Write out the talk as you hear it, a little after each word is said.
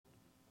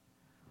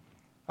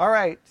All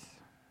right.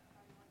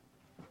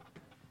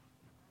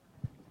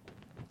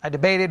 I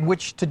debated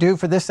which to do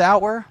for this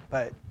hour,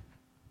 but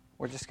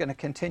we're just going to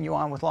continue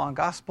on with Law and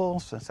Gospel,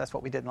 since that's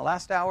what we did in the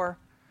last hour.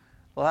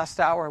 The last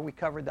hour, we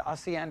covered the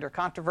Osiander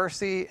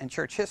controversy and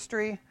church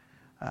history.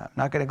 I'm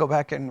not going to go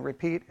back and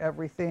repeat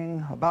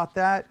everything about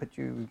that, but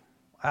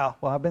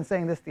I've been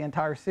saying this the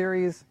entire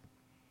series.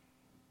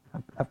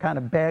 I've kind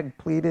of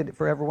pleaded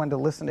for everyone to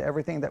listen to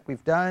everything that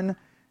we've done.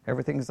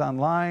 Everything's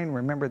online.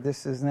 Remember,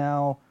 this is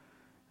now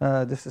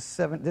the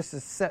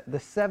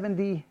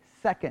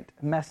 72nd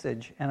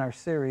message in our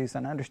series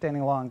on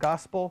understanding law and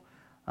gospel.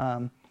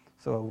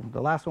 So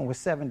the last one was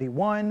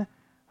 71.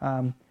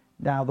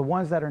 Now the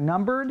ones that are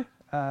numbered,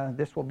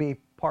 this will be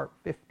part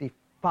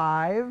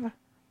 55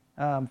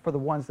 for the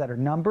ones that are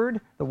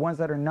numbered. The ones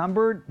that are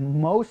numbered,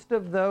 most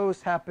of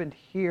those happened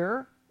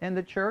here in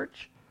the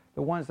church.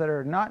 The ones that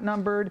are not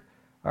numbered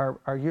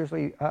are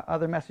usually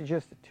other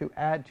messages to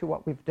add to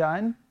what we've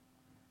done.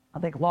 I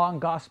think law and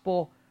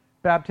gospel,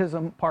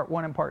 baptism, part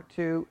 1 and part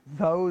 2,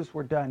 those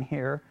were done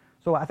here.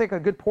 So I think a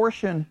good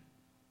portion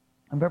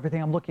of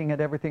everything, I'm looking at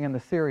everything in the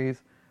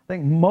series, I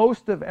think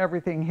most of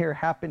everything here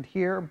happened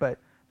here, but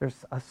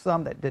there's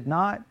some that did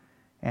not.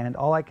 And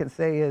all I can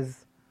say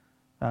is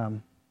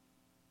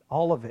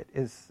all of it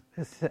is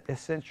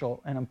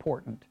essential and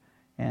important.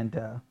 And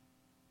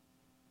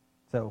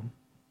there's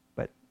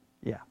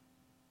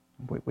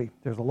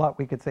a lot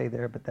we could say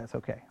there, but that's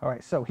okay. All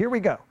right, so here we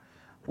go.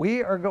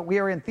 We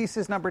are in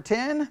thesis number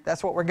 10.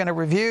 That's what we're going to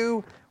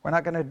review. We're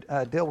not going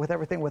to deal with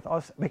everything with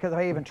us, because if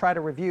I even try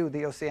to review the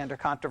Osiander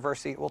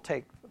controversy, it will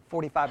take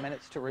 45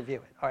 minutes to review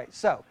it. All right,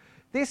 so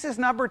thesis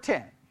number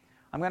 10.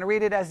 I'm going to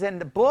read it as in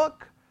the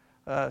book.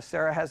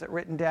 Sarah has it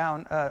written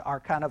down,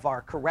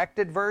 our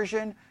corrected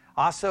version.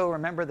 Also,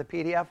 remember, the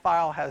PDF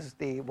file has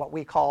what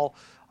we call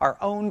our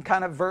own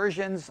kind of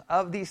versions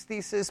of these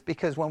theses,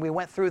 because when we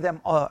went through them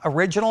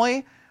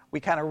originally, we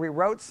kind of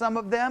rewrote some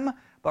of them.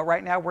 But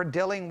right now we're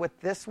dealing with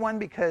this one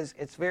because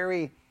it's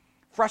very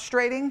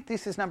frustrating.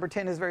 Thesis number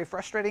 10 is very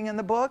frustrating in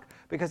the book,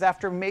 because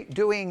after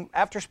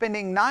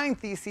spending 9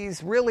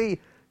 theses really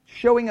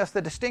showing us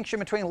the distinction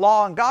between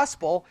law and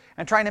gospel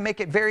and trying to make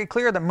it very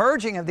clear the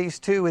merging of these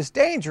two is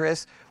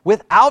dangerous,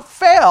 without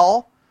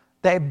fail,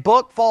 the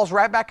book falls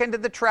right back into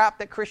the trap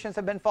that Christians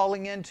have been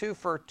falling into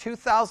for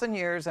 2,000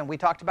 years, and we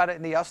talked about it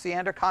in the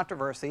Osiander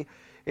controversy,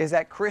 is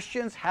that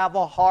Christians have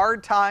a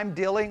hard time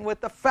dealing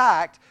with the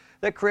fact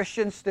that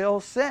Christians still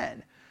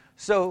sin.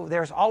 So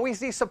there's always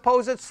these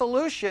supposed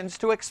solutions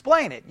to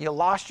explain it. You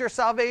lost your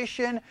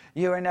salvation,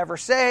 you are never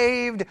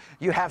saved,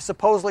 you have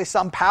supposedly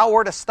some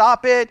power to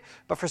stop it,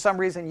 but for some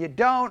reason you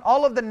don't.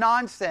 All of the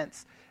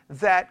nonsense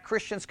that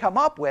Christians come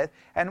up with,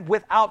 and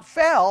without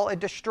fail, it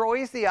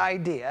destroys the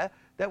idea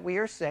that we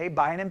are saved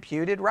by an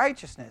imputed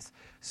righteousness.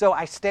 So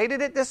I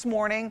stated it this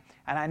morning,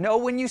 and I know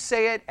when you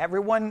say it,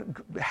 everyone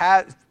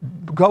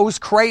goes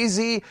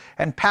crazy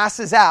and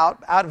passes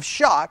out of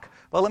shock.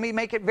 But let me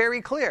make it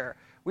very clear.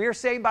 We are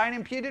saved by an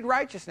imputed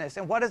righteousness.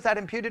 And what does that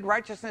imputed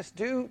righteousness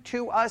do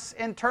to us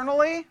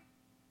internally?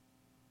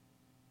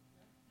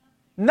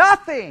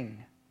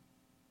 Nothing.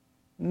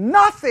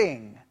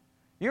 Nothing.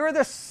 You're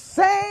the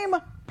same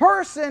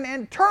person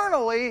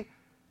internally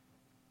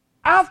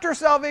after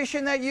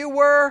salvation that you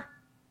were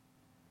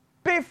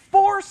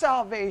before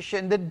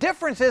salvation. The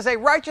difference is a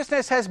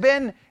righteousness has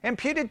been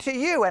imputed to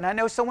you. And I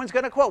know someone's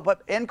going to quote,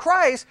 but in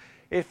Christ,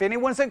 if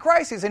anyone's in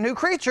Christ, he's a new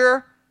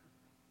creature.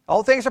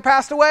 All things are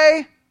passed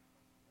away.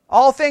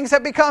 All things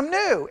have become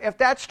new. If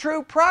that's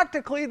true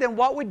practically, then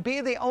what would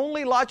be the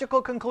only logical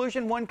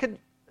conclusion one could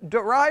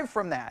derive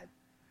from that?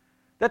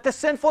 That the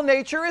sinful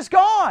nature is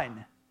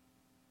gone.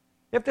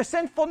 If the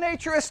sinful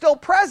nature is still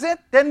present,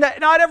 then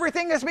not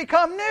everything has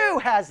become new,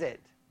 has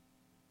it?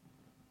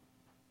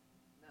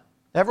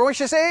 No. Everyone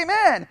should say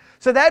amen.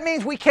 So that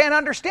means we can't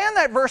understand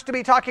that verse to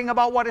be talking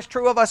about what is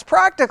true of us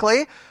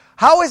practically.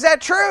 How is that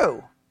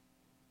true?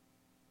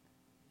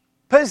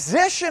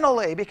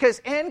 Positionally, because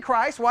in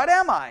Christ, what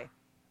am I?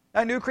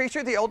 A new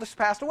creature, the old has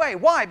passed away.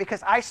 Why?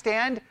 Because I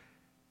stand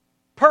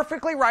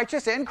perfectly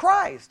righteous in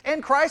Christ.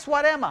 In Christ,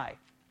 what am I?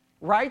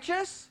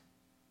 Righteous?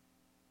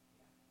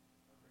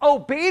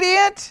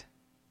 Obedient?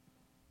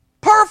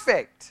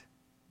 Perfect?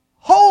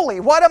 Holy?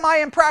 What am I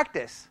in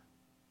practice?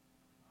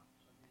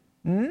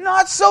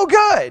 Not so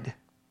good.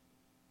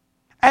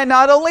 And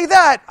not only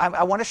that,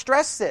 I want to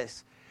stress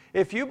this.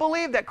 If you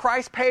believe that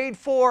Christ paid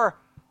for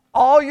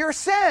all your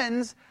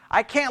sins,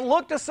 I can't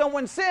look to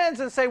someone's sins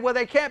and say, well,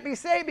 they can't be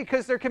saved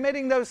because they're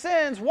committing those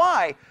sins.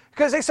 Why?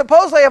 Because they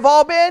supposedly have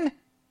all been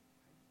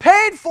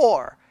paid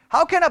for.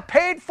 How can a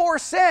paid for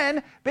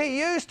sin be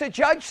used to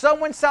judge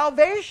someone's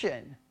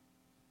salvation?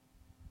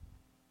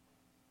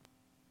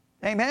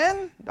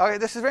 Amen? Okay,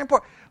 this is very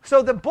important.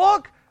 So the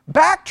book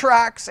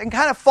backtracks and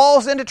kind of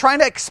falls into trying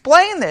to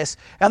explain this.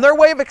 And their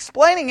way of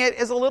explaining it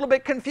is a little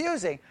bit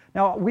confusing.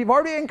 Now, we've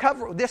already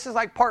uncovered, this is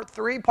like part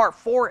 3, part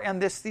 4 in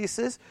this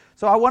thesis.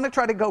 So I want to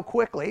try to go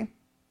quickly.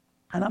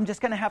 And I'm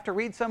just going to have to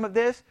read some of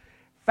this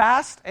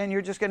fast. And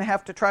you're just going to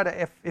have to try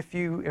to, if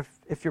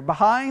you're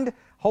behind,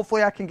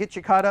 hopefully I can get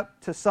you caught up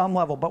to some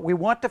level. But we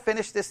want to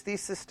finish this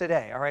thesis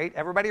today, all right?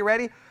 Everybody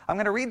ready? I'm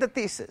going to read the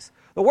thesis.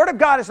 The Word of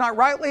God is not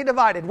rightly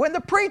divided. When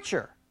the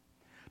preacher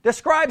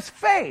describes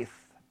faith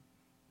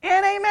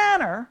in a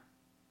manner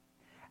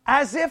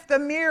as if the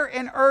mere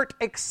inert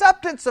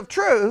acceptance of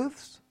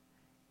truths,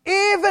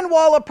 even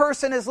while a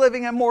person is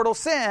living in mortal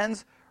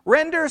sins,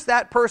 renders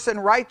that person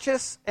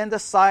righteous in the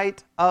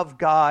sight of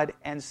God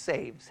and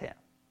saves him.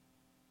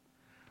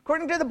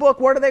 According to the book,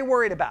 what are they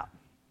worried about?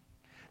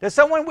 That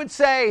someone would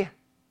say,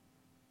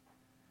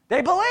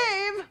 they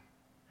believe,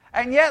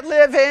 and yet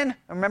live in,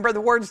 remember the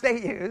words they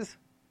use,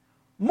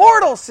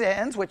 mortal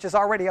sins, which is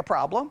already a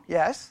problem,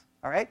 yes,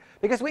 all right?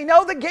 Because we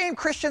know the game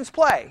Christians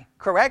play,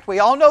 correct? We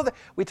all know that.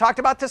 We talked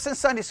about this in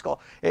Sunday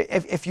school.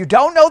 If you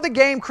don't know the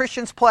game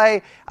Christians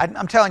play,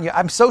 I'm telling you,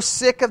 I'm so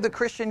sick of the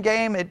Christian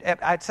game,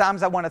 at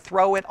times I want to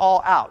throw it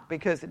all out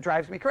because it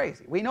drives me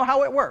crazy. We know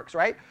how it works,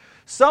 right?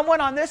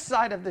 Someone on this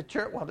side of the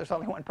church, well, there's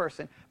only one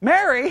person.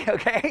 Mary,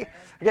 okay?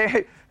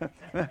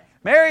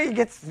 Mary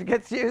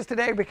gets used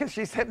today because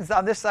she's sitting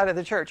on this side of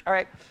the church. All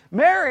right.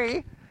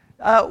 Mary,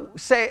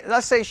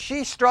 let's say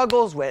she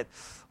struggles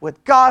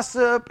with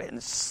gossip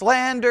and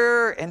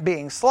slander and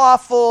being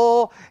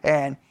slothful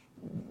and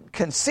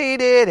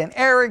conceited and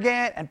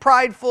arrogant and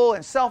prideful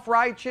and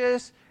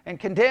self-righteous and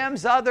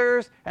condemns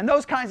others and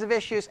those kinds of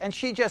issues, and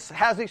she just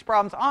has these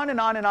problems on and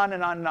on and on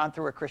and on and on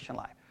through her Christian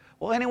life.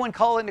 Will anyone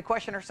call into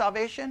question her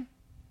salvation?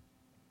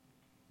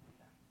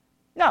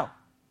 No.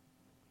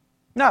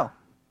 No.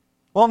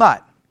 Will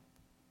not.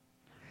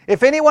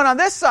 If anyone on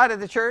this side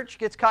of the church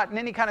gets caught in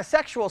any kind of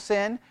sexual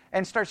sin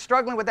and starts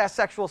struggling with that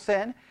sexual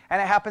sin,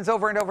 and it happens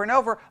over and over and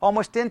over,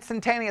 almost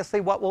instantaneously,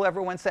 what will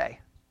everyone say?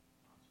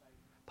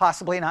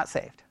 Possibly not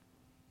saved.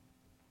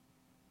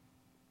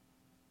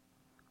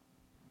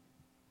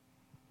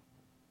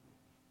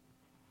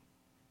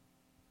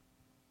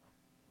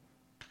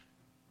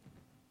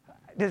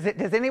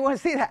 Does anyone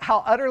see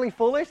how utterly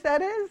foolish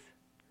that is?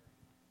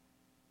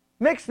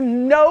 Makes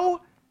no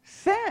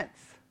sense.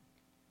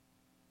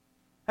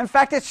 In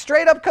fact, it's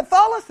straight up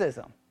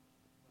Catholicism.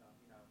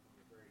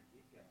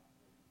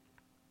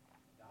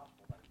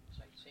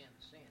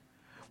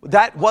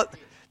 That's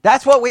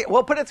what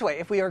we'll put it this way.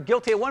 If we are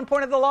guilty at one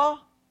point of the law,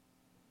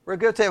 we're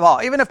guilty of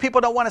all. Even if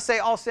people don't want to say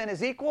all sin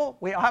is equal,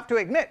 we have to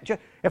admit,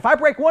 if I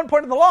break one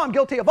point of the law, I'm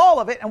guilty of all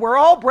of it, and we're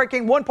all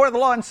breaking one point of the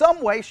law in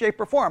some way, shape,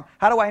 or form.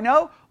 How do I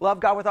know? Love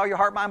God with all your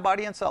heart, mind,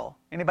 body, and soul.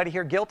 Anybody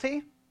here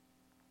guilty?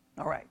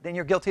 All right, then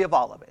you're guilty of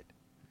all of it.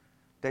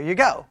 There you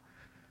go.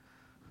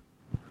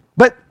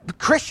 But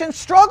Christians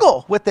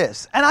struggle with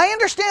this, and I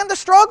understand the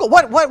struggle.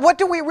 What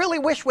do we really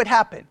wish would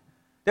happen?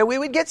 That we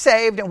would get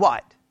saved and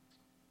what?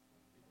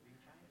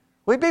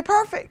 We'd be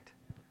perfect.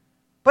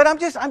 But I'm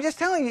just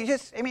telling you,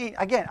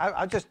 again,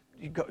 I'll just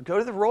go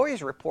to the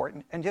Roy's report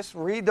and just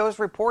read those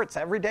reports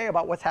every day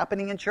about what's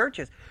happening in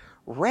churches.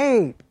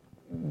 Rape,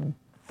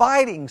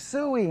 fighting,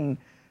 suing,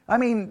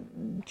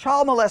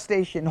 child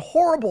molestation,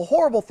 horrible,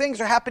 horrible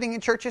things are happening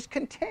in churches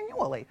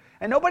continually.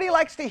 And nobody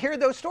likes to hear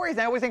those stories.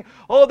 They always think,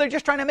 oh, they're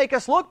just trying to make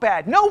us look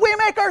bad. No, we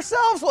make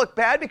ourselves look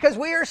bad because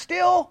we are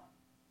still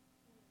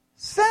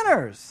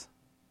sinners.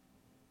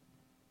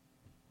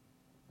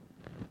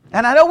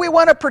 And I know we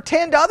want to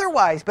pretend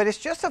otherwise, but it's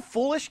just a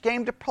foolish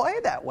game to play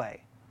that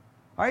way.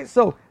 All right,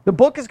 so the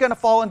book is going to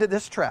fall into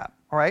this trap,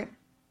 all right?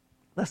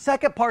 The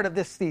second part of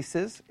this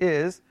thesis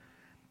is,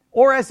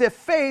 or as if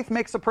faith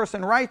makes a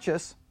person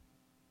righteous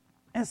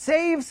and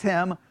saves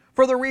him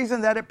for the reason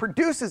that it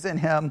produces in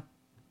him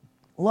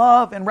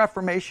love and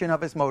reformation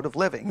of his mode of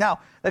living.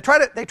 Now, they try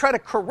to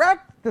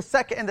correct the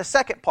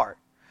second part.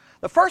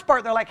 The first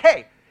part, they're like,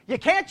 hey, you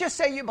can't just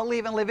say you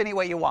believe and live any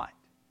way you want.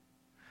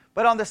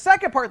 But on the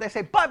second part, they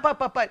say,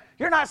 but,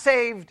 you're not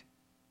saved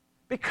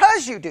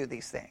because you do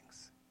these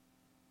things.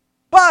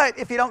 But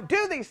if you don't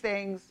do these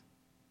things,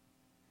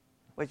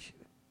 which,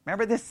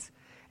 remember this,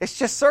 it's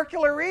just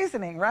circular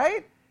reasoning,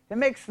 right? It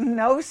makes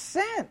no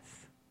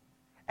sense.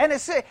 And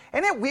isn't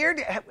it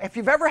weird, if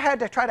you've ever had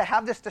to try to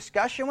have this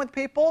discussion with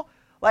people,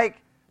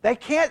 like, they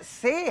can't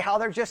see how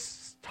they're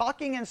just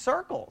talking in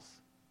circles.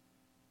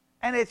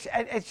 And it's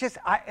just,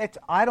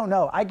 I don't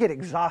know, I get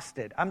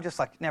exhausted. I'm just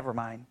like, never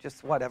mind,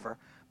 just whatever.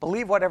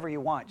 Believe whatever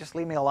you want. Just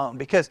leave me alone.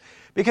 Because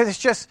it's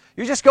just,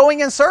 you're just going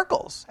in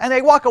circles. And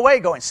they walk away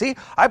going, see,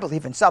 I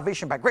believe in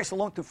salvation by grace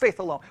alone, through faith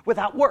alone,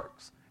 without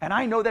works. And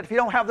I know that if you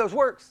don't have those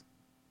works,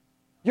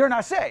 you're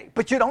not saved.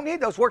 But you don't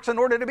need those works in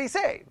order to be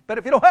saved. But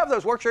if you don't have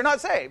those works, you're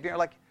not saved. You're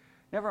like,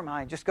 never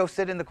mind. Just go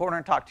sit in the corner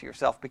and talk to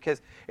yourself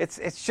because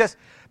it's just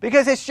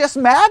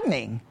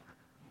maddening.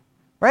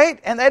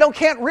 Right? And they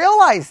can't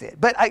realize it.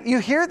 But you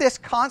hear this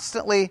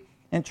constantly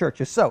in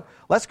churches. So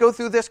let's go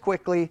through this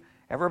quickly.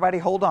 Everybody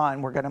hold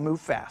on. We're going to move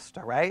fast,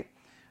 all right?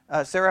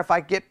 Sarah, if I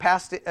get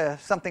past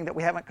something that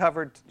we haven't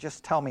covered,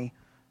 just tell me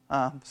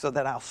so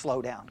that I'll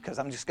slow down because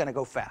I'm just going to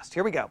go fast.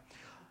 Here we go.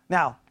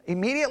 Now,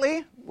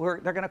 immediately,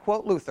 they're going to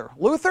quote Luther.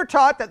 Luther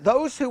taught that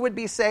those who would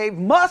be saved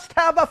must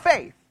have a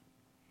faith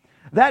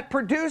that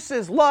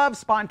produces love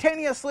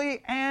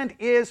spontaneously and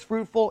is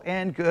fruitful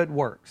in good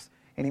works.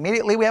 And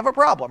immediately we have a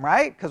problem,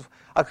 right? Because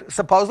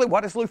supposedly,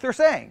 what is Luther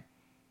saying?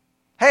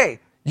 Hey,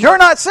 you're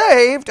not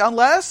saved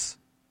unless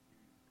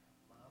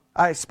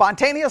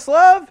spontaneous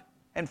love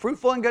and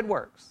fruitful in good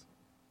works.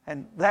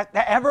 And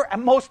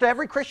most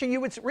every Christian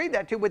you would read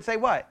that to would say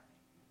what?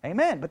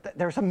 Amen. But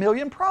there's a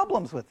million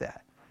problems with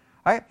that.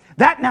 Right?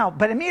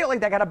 But immediately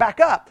they got to back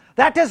up.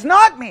 That does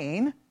not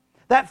mean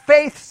that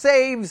faith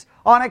saves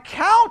on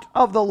account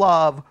of the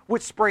love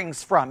which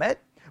springs from it,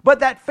 but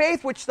that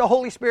faith which the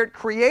Holy Spirit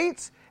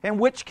creates and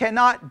which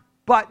cannot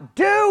but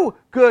do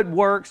good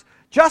works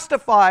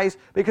justifies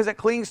because it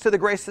clings to the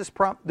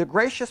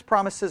gracious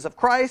promises of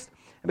Christ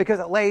and because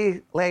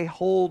it lay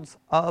holds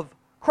of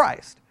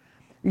Christ.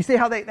 You see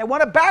how they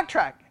want to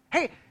backtrack.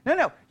 Hey,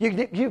 no,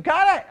 you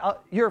gotta.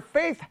 Your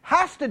faith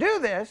has to do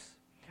this,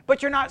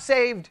 but you're not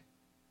saved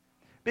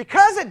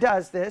because it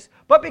does this.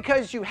 But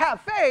because you have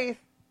faith,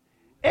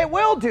 it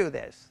will do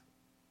this.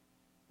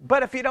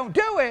 But if you don't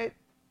do it,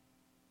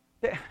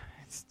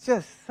 it's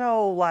just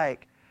so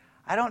like,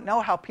 I don't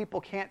know how people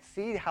can't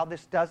see how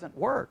this doesn't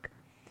work.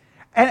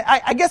 And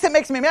I guess it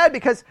makes me mad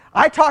because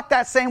I talk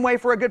that same way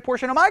for a good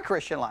portion of my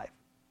Christian life.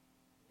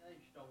 You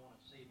just don't want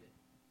to see that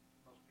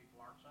most people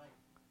aren't saved.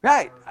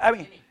 Right. I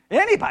mean,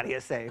 anybody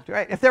is saved,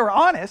 right? If they were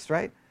honest,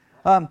 right?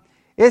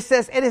 It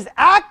says, it is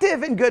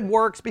active in good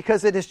works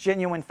because it is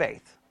genuine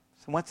faith.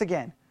 So once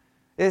again,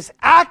 it is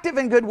active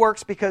in good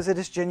works because it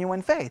is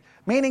genuine faith.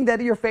 Meaning that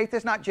your faith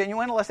is not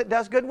genuine unless it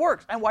does good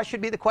works. And what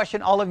should be the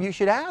question all of you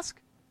should ask?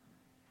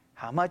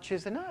 How much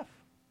is enough?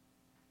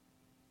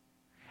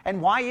 And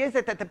why is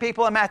it that the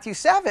people in Matthew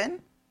 7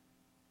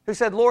 who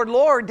said, Lord,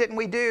 Lord, didn't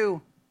we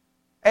do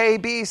A,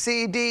 B,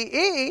 C, D,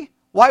 E?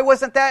 Why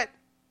wasn't that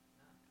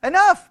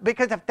enough?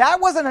 Because if that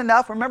wasn't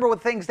enough, remember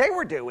what things they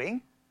were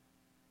doing,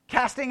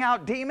 casting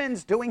out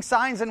demons, doing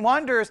signs and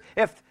wonders.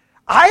 If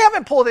I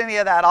haven't pulled any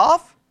of that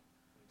off,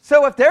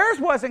 so if theirs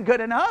wasn't good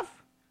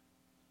enough,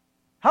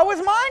 how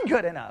was mine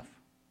good enough?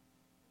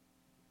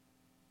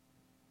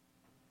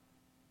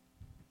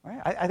 Right?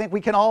 I think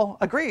we can all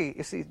agree,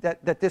 you see,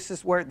 that this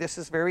is where this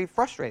is very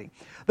frustrating.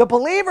 The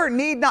believer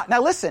need not,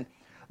 now listen,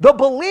 the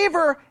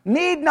believer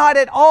need not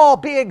at all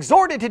be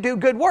exhorted to do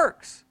good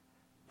works.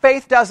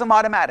 Faith does them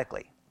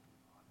automatically.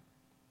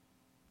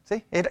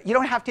 See, you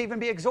don't have to even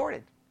be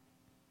exhorted.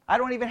 I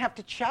don't even have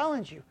to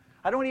challenge you.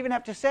 I don't even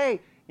have to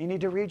say, you need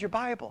to read your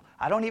Bible.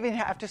 I don't even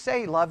have to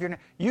say, love your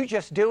neighbor. You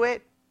just do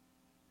it.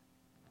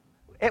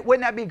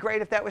 Wouldn't that be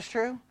great if that was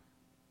true?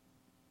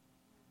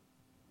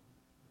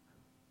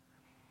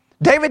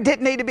 David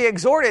didn't need to be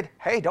exhorted,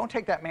 hey, don't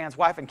take that man's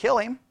wife and kill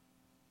him.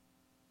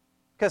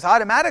 Because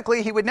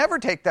automatically he would never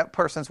take that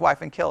person's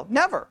wife and kill him.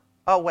 Never.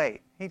 Oh, wait,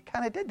 he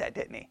kind of did that,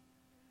 didn't he?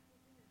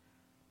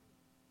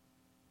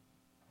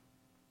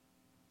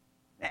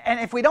 And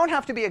if we don't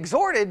have to be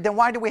exhorted, then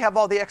why do we have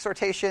all the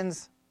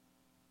exhortations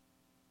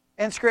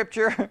in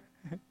Scripture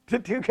to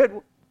do good,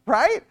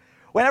 right?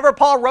 Whenever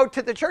Paul wrote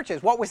to the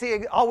churches, what was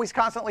he always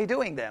constantly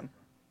doing them?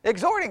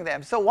 Exhorting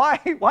them. So why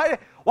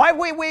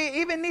would we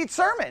even need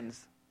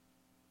sermons?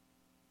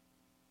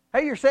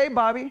 Hey, you're saved,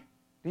 Bobby.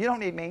 You don't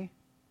need me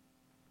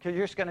because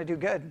you're just going to do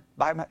good.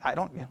 I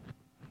don't. You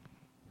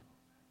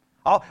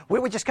know. We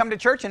would just come to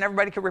church and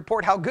everybody could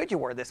report how good you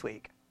were this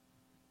week.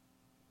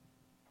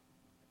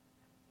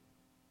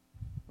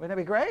 Wouldn't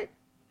that be great?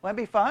 Wouldn't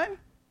that be fun?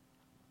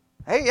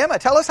 Hey, Emma,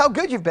 tell us how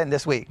good you've been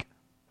this week.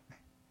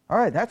 All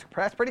right, that's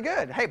pretty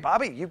good. Hey,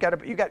 Bobby, you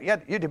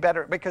do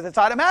better because it's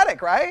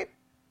automatic, right?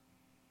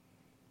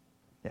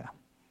 Yeah.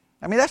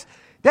 I mean,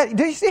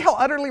 do you see how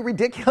utterly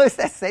ridiculous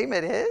that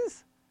statement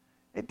is?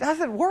 It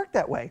doesn't work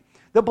that way.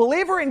 The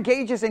believer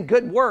engages in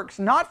good works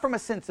not from a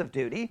sense of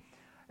duty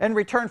in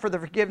return for the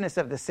forgiveness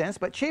of the sins,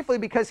 but chiefly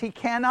because he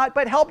cannot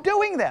but help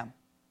doing them.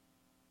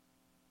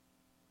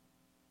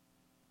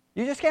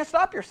 You just can't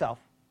stop yourself.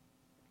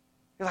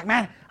 You're like,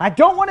 man, I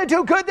don't want to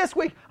do good this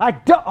week.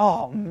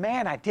 Oh,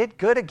 man, I did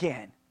good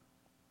again.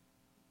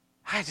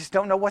 I just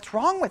don't know what's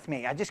wrong with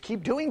me. I just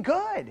keep doing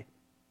good.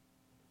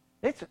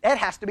 It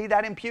has to be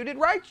that imputed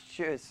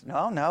righteousness.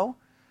 No.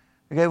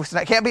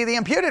 It can't be the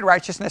imputed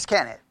righteousness,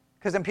 can it?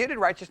 Because imputed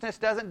righteousness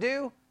doesn't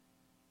do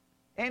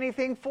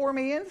anything for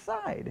me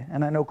inside.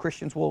 And I know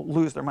Christians will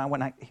lose their mind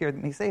when I hear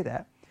me say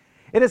that.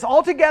 It is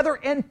altogether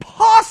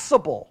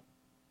impossible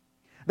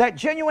that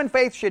genuine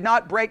faith should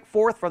not break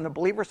forth from the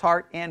believer's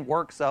heart in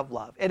works of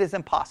love. It is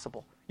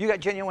impossible. You got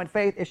genuine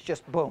faith, it's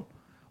just boom.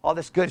 All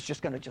this good is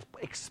just going to just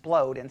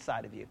explode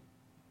inside of you.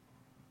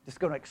 Just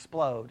going to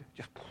explode.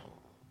 Just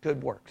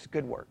good works,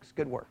 good works,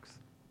 good works.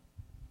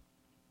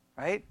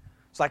 Right?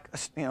 It's like,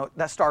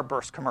 that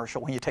Starburst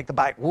commercial when you take the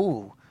bite.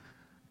 Woo.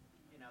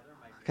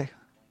 Okay.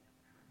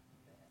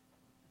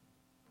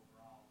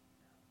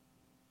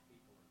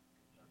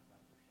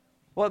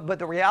 Well, but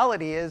the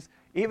reality is,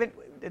 even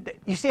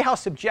you see how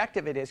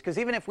subjective it is, because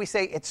even if we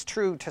say it's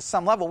true to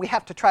some level, we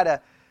have to try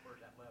to,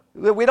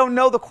 we don't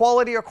know the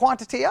quality or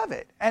quantity of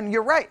it. And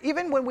you're right,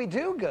 even when we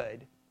do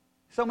good,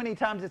 so many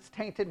times it's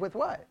tainted with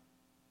what?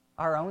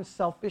 Our own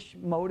selfish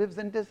motives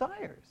and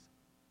desires.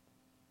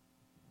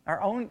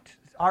 Our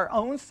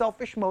own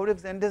selfish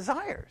motives and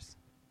desires.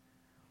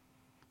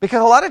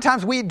 Because a lot of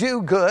times we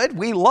do good,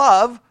 we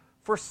love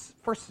for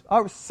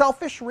a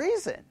selfish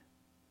reason.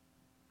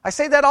 I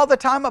say that all the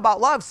time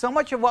about love. So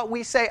much of what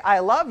we say, I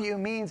love you,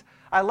 means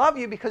I love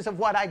you because of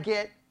what I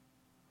get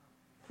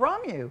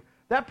from you.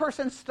 That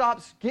person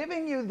stops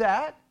giving you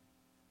that.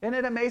 Isn't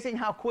it amazing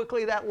how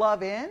quickly that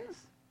love ends?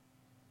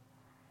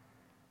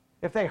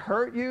 If they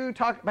hurt you,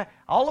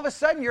 all of a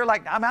sudden you're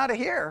like, I'm out of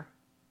here.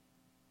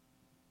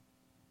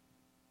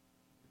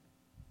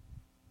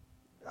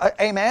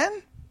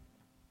 Amen?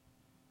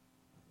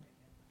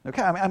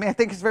 Okay, I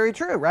think it's very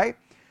true, right?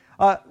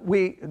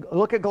 We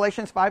look at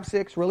Galatians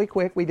 5:6 really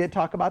quick. We did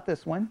talk about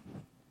this one.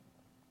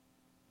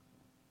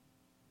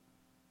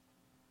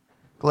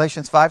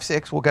 Galatians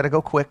 5:6. We've got to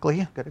go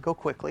quickly.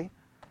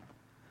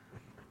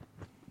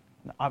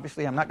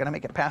 Obviously, I'm not going to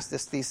make it past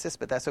this thesis,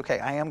 but that's okay.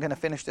 I am going to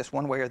finish this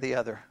one way or the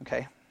other,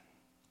 okay?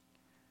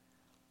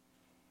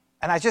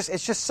 And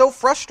it's just so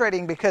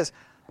frustrating because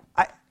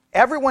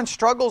everyone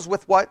struggles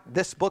with what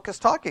this book is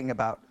talking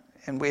about,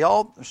 and we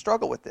all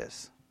struggle with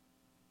this.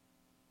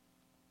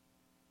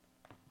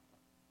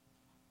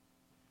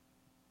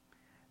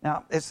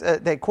 Now,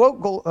 they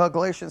quote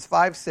Galatians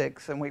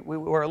 5:6, and we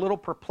were a little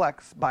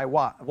perplexed by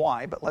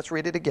why, but let's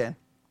read it again.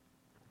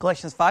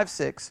 Galatians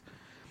 5:6.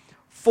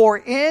 For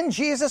in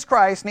Jesus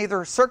Christ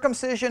neither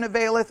circumcision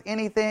availeth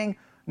anything,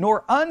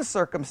 nor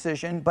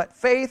uncircumcision, but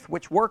faith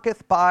which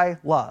worketh by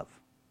love.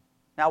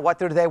 Now, what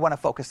do they want to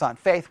focus on?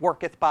 Faith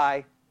worketh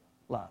by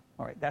love.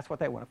 All right, that's what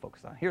they want to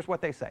focus on. Here's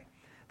what they say.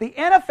 The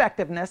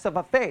ineffectiveness of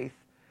a faith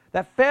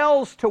that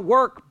fails to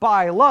work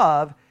by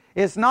love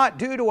is not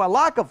due to a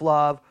lack of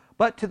love,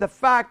 but to the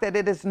fact that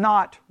it is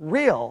not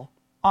real,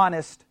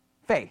 honest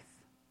faith.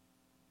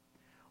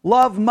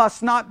 Love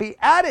must not be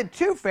added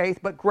to faith,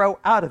 but grow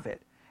out of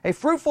it. A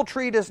fruitful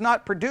tree does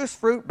not produce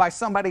fruit by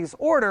somebody's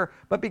order,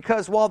 but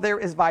because while there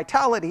is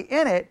vitality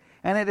in it,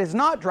 and it is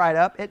not dried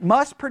up, it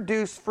must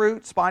produce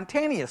fruit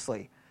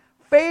spontaneously.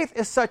 Faith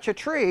is such a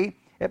tree,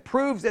 it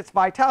proves its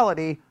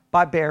vitality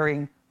by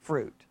bearing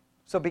fruit.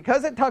 So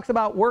because it talks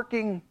about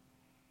working,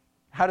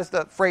 how does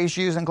the phrase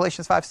use in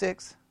Galatians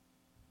 5:6?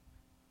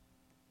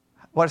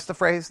 What is the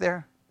phrase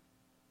there?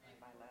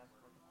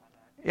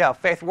 Yeah,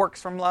 faith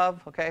works from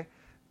love, okay?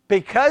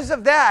 Because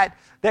of that,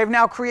 they've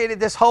now created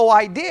this whole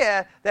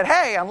idea that,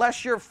 hey,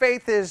 unless your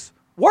faith is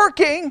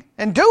working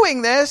and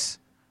doing this,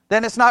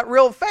 then it's not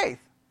real faith.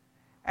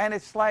 And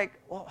it's like,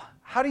 well,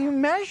 how do you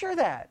measure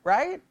that,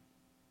 right?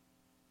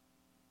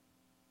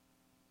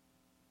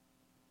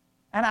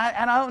 And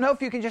I don't know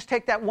if you can just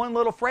take that one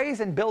little phrase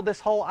and build this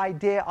whole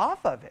idea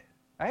off of it,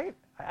 right?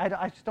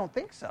 I just don't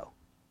think so.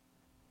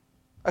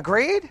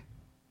 Agreed?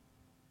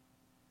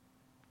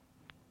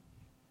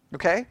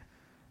 Okay?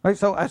 Right,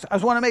 so I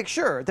just want to make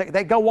sure.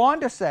 They go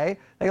on to say,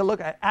 they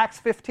look at Acts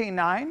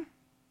 15:9.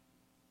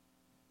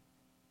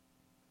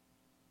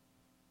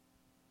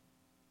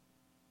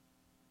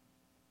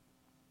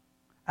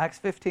 Acts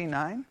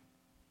 15:9.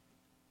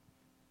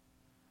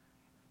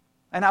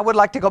 And I would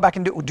like to go back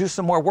and do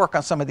some more work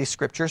on some of these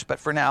scriptures, but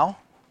for now,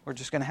 we're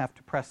just going to have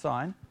to press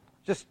on.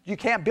 You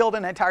can't build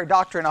an entire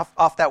doctrine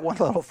off that one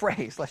little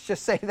phrase. Let's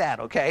just say that,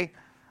 okay?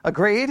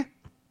 Agreed?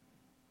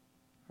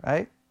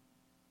 Right?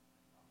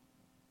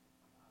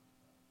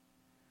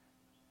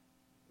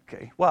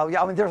 Okay. Well,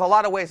 yeah, there's a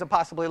lot of ways of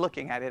possibly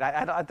looking at it.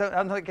 I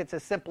don't think it's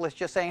as simple as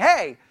just saying,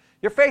 hey,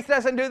 your faith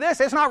doesn't do this,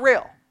 it's not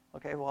real.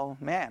 Okay, well,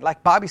 man,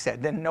 like Bobby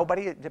said, then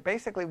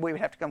basically we would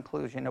have to come to the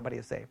conclusion nobody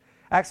is saved.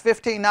 Acts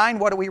 15:9,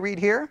 what do we read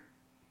here?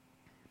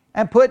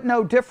 And put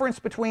no difference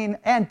between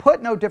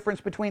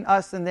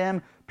us and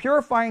them,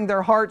 purifying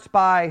their hearts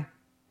by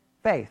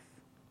faith.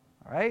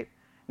 All right?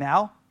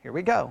 Now, here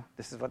we go.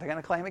 This is what they're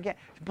going to claim again.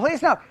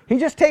 Please note,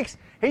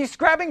 he's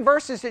grabbing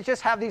verses that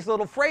just have these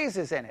little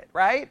phrases in it,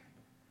 right?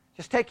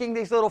 Just taking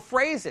these little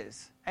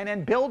phrases and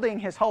then building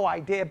his whole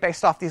idea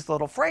based off these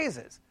little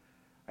phrases.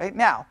 Right?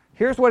 Now,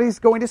 here's what he's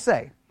going to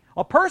say.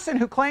 A person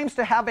who claims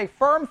to have a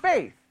firm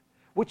faith,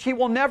 which he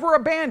will never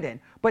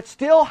abandon, but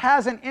still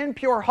has an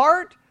impure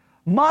heart,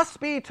 must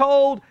be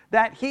told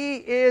that he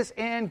is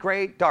in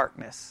great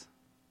darkness.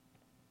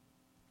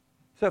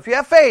 So if you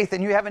have faith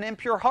and you have an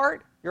impure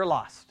heart, you're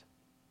lost.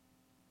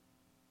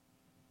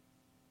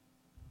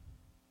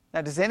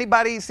 Now, does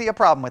anybody see a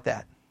problem with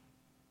that?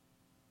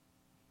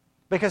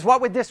 Because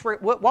what would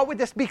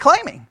this be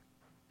claiming?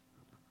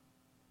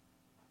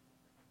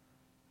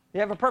 You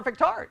have a perfect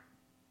heart.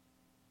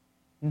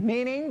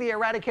 Meaning the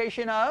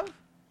eradication of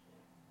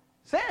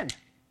sin.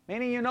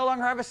 Meaning you no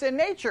longer have a sin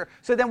nature.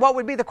 So then what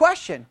would be the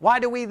question? Why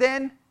do we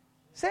then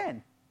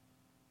sin?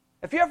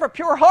 If you have a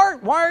pure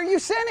heart, why are you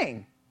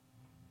sinning?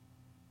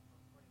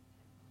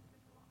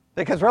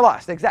 Because we're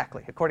lost,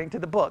 exactly. According to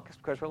the book, it's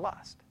because we're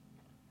lost.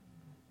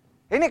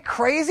 Isn't it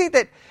crazy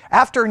that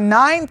after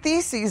 9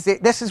 theses,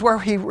 this is where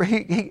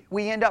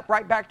we end up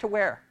right back to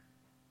where?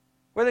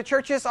 Where the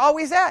church is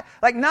always at.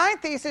 Like 9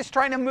 theses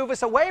trying to move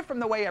us away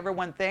from the way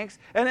everyone thinks,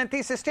 and then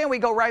thesis 10, we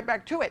go right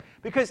back to it.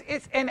 Because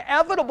it's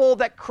inevitable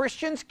that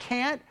Christians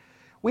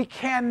we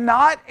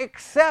cannot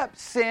accept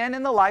sin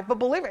in the life of a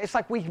believer. It's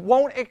like we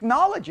won't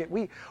acknowledge it.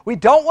 We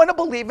don't want to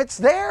believe it's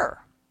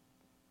there.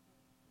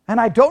 And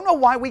I don't know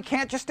why we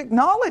can't just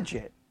acknowledge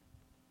it.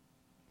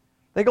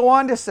 They go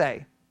on to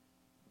say,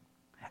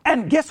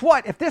 and guess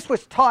what? If this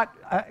was taught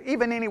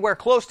even anywhere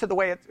close to the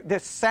way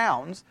this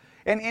sounds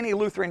in any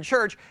Lutheran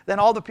church, then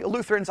all the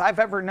Lutherans I've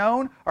ever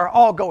known are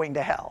all going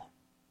to hell.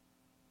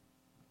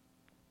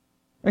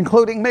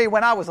 Including me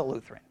when I was a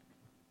Lutheran.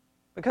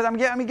 Because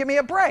give me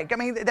a break. I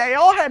mean, they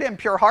all had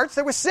impure hearts.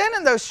 There was sin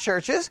in those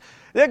churches.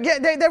 There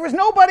was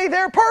nobody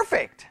there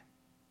perfect.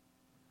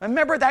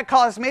 Remember, that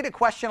caused me to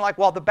question, like,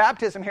 well, the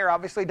baptism here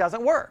obviously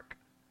doesn't work.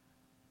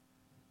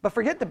 But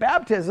forget the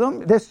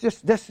baptism. This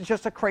is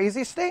just a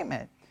crazy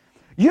statement.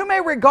 You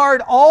may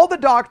regard all the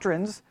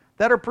doctrines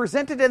that are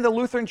presented in the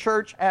Lutheran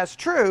Church as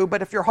true,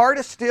 but if your heart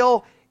is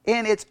still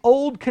in its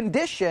old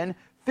condition,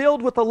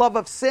 filled with the love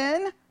of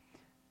sin,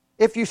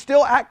 if you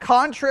still act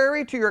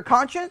contrary to your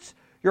conscience,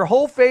 your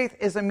whole faith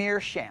is a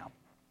mere sham.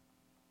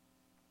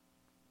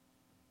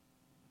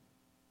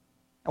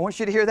 I want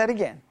you to hear that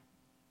again.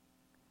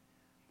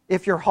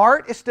 If your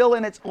heart is still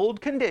in its old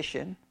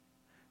condition,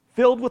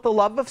 filled with the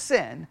love of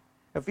sin,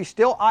 if you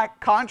still act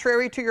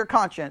contrary to your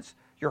conscience,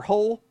 your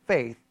whole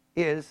faith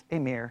is a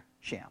mere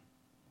sham.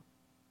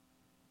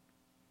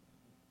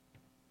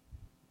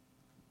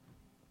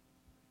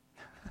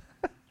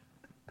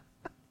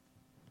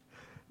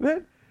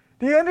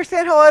 Do you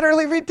understand how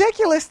utterly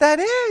ridiculous that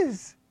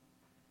is?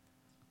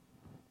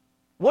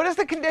 What is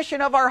the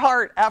condition of our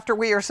heart after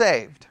we are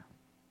saved?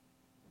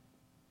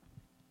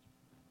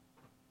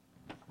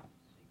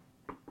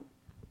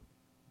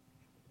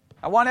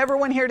 I want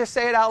everyone here to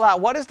say it out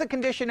loud. What is the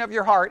condition of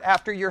your heart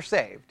after you're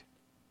saved?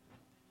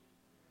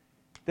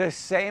 The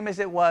same as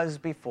it was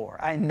before.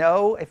 I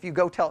know if you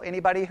go tell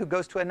anybody who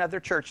goes to another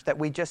church that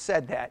we just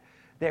said that,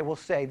 they will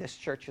say this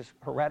church is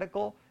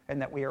heretical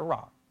and that we are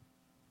wrong.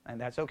 And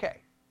that's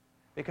okay.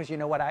 Because you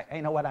know what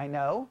I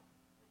know?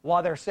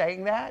 While they're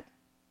saying that,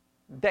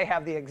 they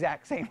have the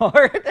exact same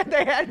heart that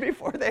they had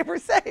before they were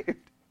saved.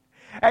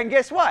 And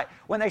guess what?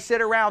 When they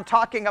sit around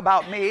talking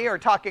about me or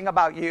talking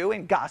about you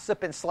and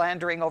gossip and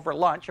slandering over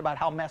lunch about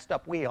how messed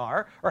up we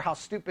are or how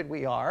stupid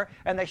we are,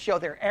 and they show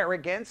their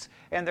arrogance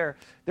and their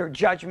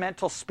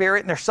judgmental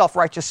spirit and their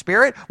self-righteous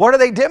spirit, what are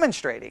they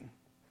demonstrating?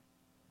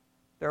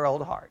 Their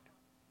old heart.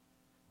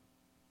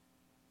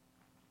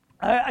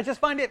 I just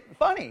find it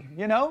funny,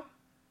 you know?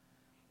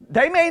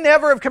 They may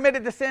never have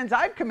committed the sins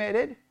I've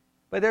committed,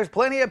 but there's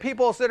plenty of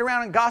people who sit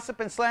around and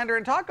gossip and slander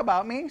and talk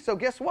about me, so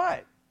guess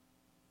what?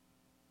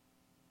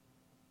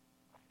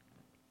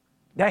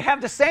 They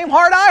have the same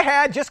heart I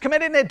had, just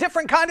committed a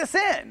different kind of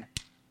sin.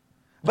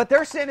 But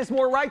their sin is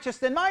more righteous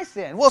than my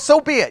sin. Well,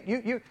 so be it.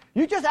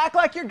 You just act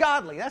like you're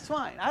godly. That's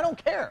fine. I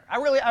don't care. I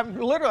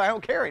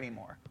don't care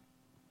anymore.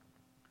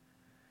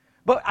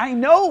 But I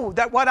know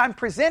that what I'm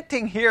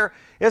presenting here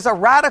is a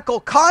radical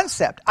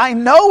concept. I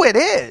know it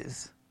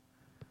is.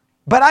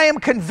 But I am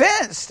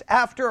convinced,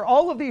 after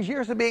all of these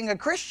years of being a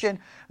Christian,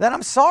 that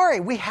I'm sorry,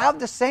 we have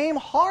the same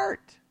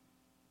heart.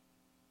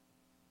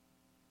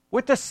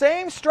 With the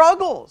same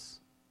struggles.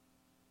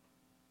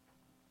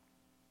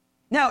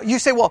 Now, you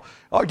say, well,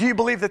 do you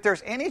believe that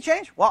there's any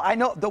change? Well, I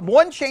know the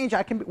one change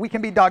we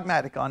can be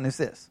dogmatic on is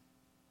this.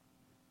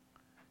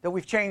 That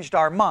we've changed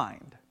our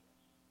mind.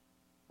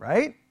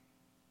 Right?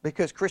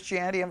 Because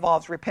Christianity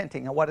involves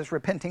repenting. And what is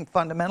repenting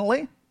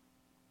fundamentally?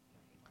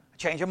 A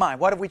change of mind.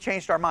 What have we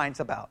changed our minds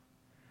about?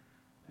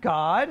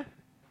 God,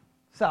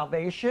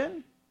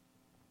 salvation,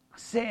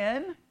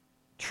 sin,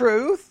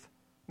 truth,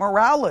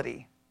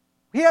 morality.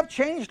 We have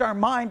changed our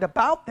mind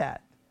about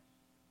that.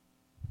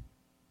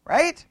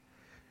 Right?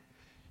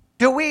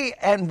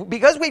 And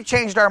because we've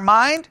changed our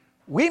mind,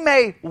 we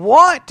may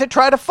want to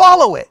try to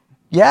follow it.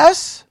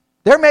 Yes?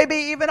 There may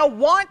be even a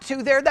want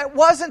to there that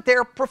wasn't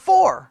there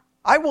before.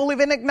 I will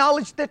even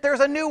acknowledge that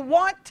there's a new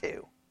want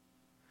to.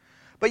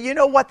 But you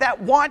know what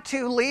that want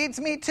to leads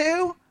me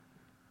to?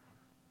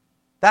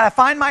 That I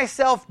find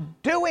myself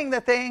doing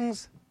the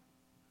things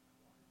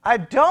I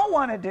don't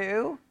want to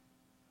do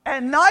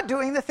and not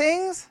doing the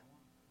things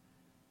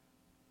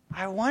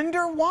I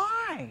wonder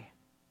why.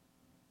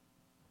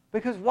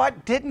 Because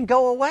what didn't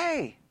go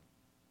away?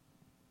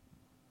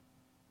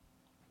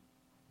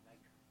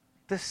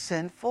 The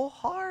sinful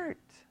heart.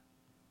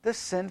 The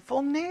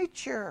sinful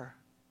nature.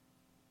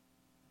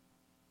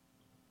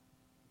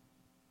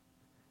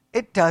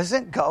 It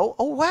doesn't go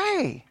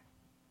away.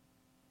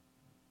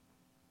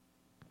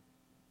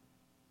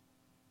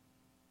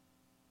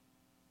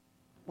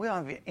 We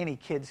don't have any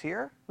kids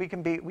here. We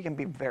can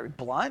be very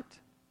blunt.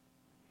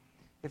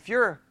 If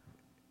you're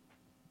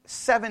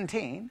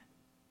 17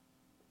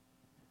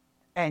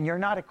 and you're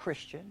not a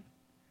Christian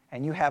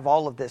and you have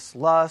all of this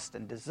lust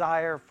and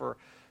desire for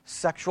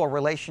sexual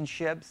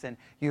relationships and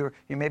you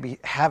may be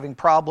having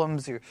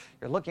problems, you're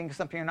looking at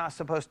something you're not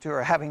supposed to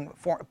or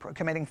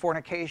committing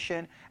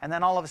fornication, and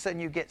then all of a sudden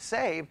you get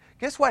saved,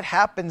 guess what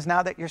happens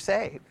now that you're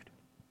saved?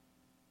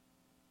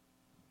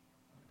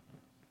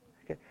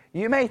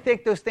 You may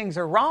think those things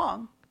are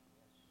wrong,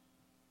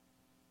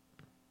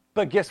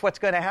 but guess what's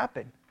going to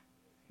happen?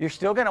 You're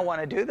still going to want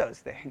to do those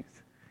things.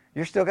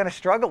 You're still going to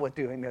struggle with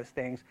doing those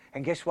things.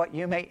 And guess what?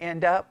 You may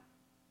end up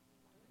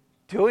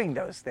doing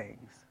those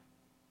things.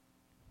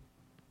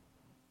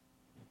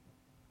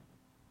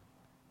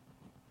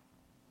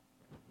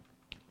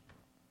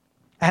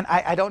 And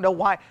I don't know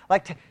why.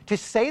 Like to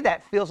say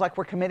that feels like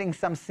we're committing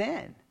some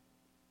sin.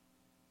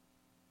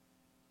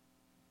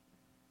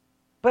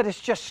 But it's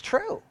just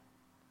true.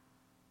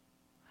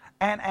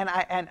 And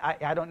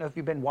I don't know if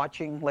you've been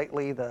watching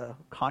lately the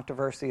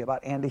controversy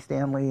about Andy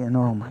Stanley, and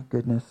oh my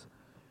goodness.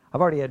 I've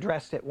already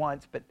addressed it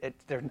once, but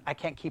I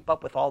can't keep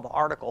up with all the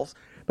articles.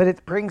 But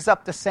it brings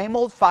up the same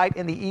old fight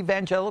in the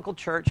evangelical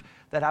church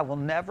that I will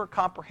never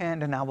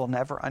comprehend and I will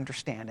never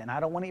understand. And I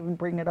don't want to even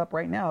bring it up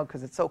right now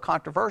because it's so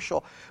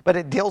controversial, but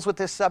it deals with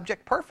this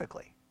subject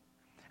perfectly.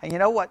 And you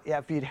know what? Yeah,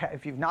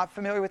 if you're not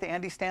familiar with the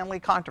Andy Stanley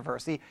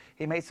controversy,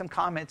 he made some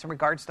comments in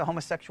regards to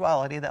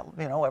homosexuality that,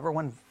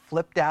 everyone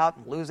flipped out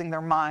and losing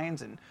their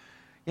minds and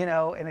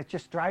it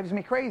just drives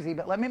me crazy.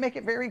 But let me make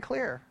it very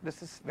clear.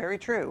 This is very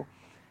true.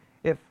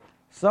 If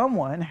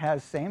someone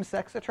has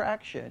same-sex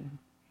attraction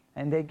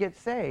and they get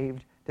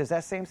saved, does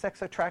that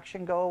same-sex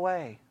attraction go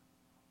away?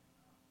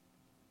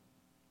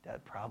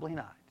 Probably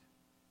not.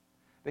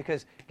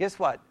 Because guess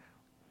what?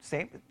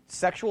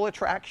 Sexual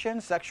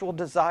attraction, sexual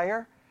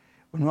desire,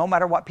 no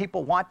matter what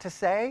people want to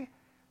say,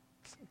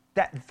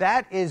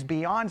 that is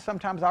beyond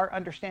sometimes our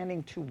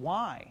understanding to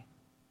why.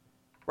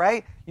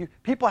 Right?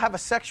 People have a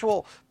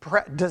sexual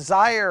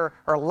desire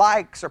or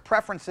likes or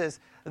preferences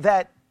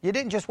that you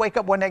didn't just wake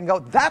up one day and go,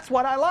 that's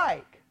what I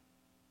like.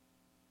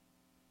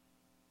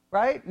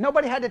 Right?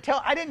 Nobody had to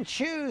tell. I didn't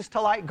choose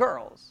to like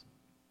girls.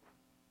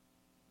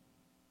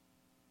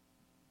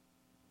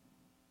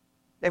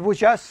 It was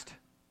just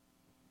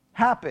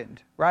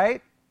happened,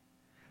 right?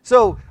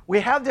 So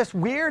we have this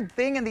weird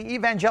thing in the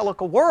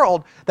evangelical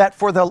world that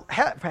for the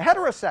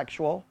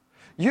heterosexual,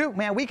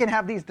 we can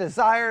have these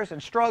desires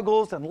and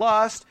struggles and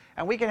lust,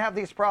 and we can have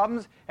these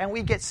problems, and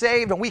we get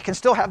saved, and we can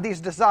still have these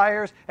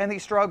desires and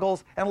these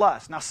struggles and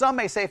lust. Now, some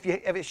may say if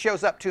it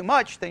shows up too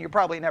much, then you're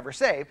probably never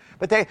saved.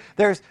 But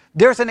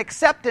there's an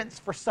acceptance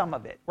for some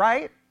of it,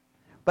 right?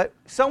 But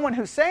someone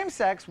who's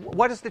same-sex,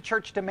 what does the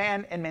church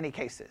demand in many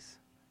cases?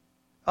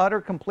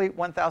 Utter, complete,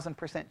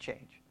 1,000%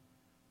 change.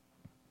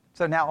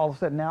 So now, all of a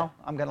sudden,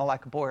 I'm going to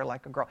like a boy or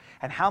like a girl.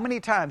 And how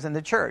many times in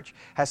the church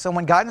has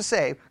someone gotten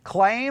saved,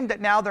 claimed that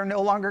now they're no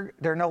longer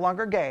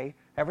gay,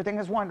 everything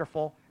is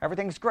wonderful,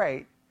 everything's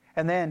great,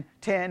 and then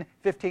 10,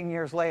 15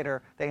 years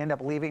later, they end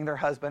up leaving their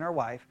husband or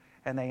wife,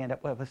 and they end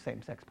up with a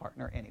same-sex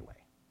partner anyway.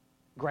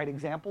 Great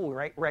example,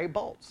 Ray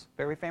Boltz,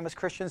 very famous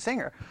Christian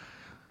singer.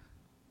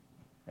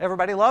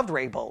 Everybody loved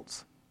Ray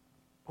Boltz.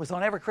 Was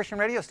on every Christian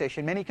radio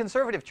station. Many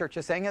conservative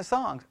churches sang his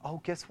songs.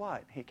 Oh, guess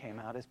what? He came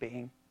out as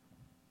being...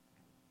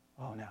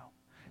 Oh, no.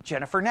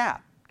 Jennifer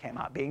Knapp came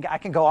out being... I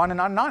can go on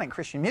and on and on in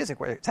Christian music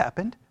where it's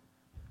happened.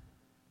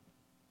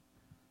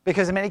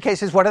 Because in many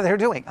cases, what are they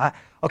doing?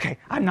 Okay,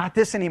 I'm not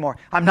this anymore.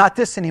 I'm not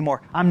this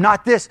anymore. I'm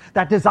not this.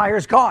 That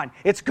desire's gone.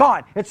 It's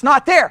gone. It's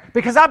not there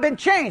because I've been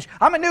changed.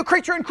 I'm a new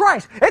creature in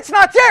Christ. It's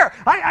not there.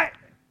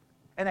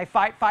 And they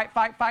fight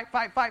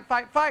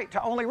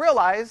to only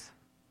realize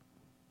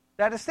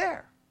that it's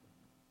there.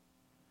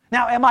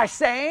 Now, am I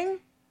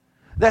saying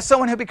that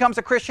someone who becomes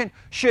a Christian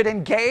should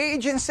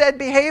engage in said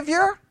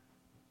behavior?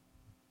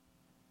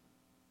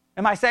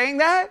 Am I saying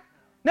that?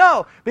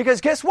 No,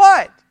 because guess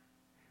what?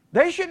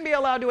 They shouldn't be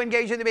allowed to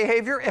engage in the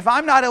behavior if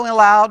I'm not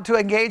allowed to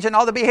engage in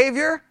all the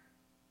behavior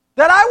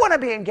that I want to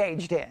be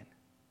engaged in.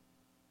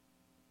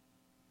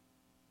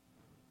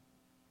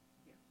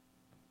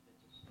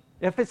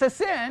 If it's a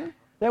sin,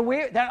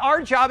 then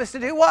our job is to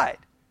do what?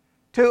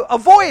 To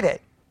avoid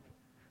it.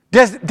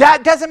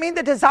 That doesn't mean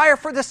the desire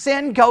for the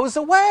sin goes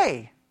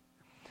away.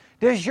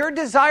 Does your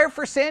desire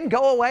for sin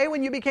go away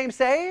when you became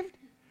saved?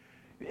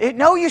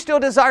 No, you still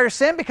desire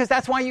sin because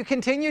that's why you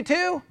continue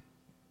to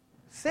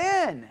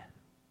sin.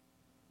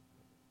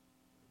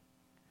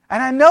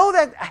 And I know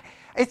that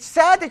it's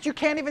sad that you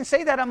can't even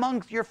say that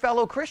among your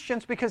fellow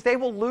Christians because they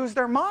will lose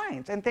their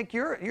minds and think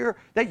you're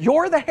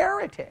the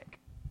heretic.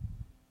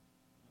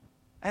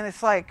 And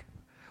it's like,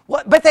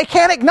 what? But they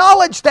can't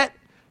acknowledge that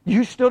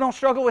you still don't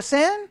struggle with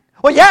sin?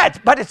 Well, yeah,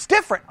 but it's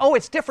different. Oh,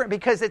 it's different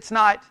because it's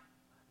not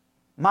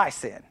my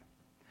sin.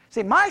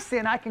 See, my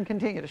sin I can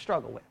continue to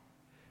struggle with.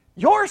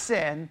 Your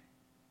sin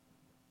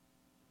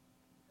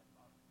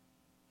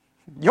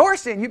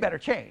you better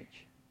change.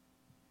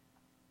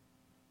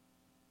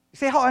 You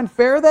see how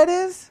unfair that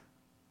is?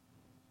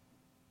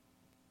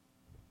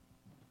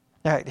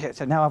 All right,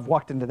 so now I've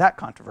walked into that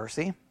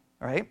controversy,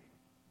 right?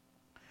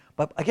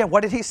 But again,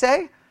 what did he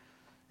say?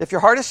 If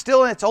your heart is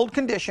still in its old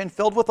condition,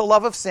 filled with the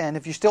love of sin,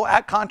 if you still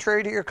act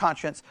contrary to your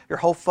conscience, your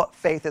whole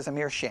faith is a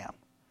mere sham.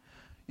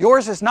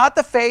 Yours is not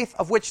the faith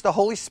of which the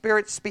Holy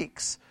Spirit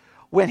speaks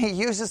when he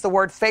uses the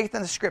word faith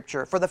in the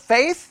Scripture. For the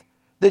faith,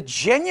 the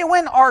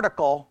genuine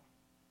article,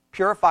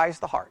 purifies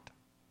the heart.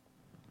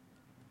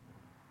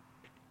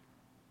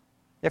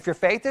 If your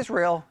faith is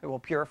real, it will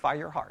purify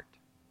your heart.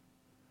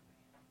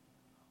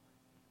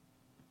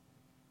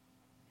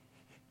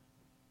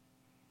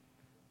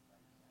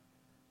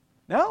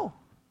 No.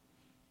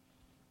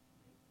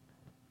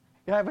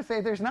 I would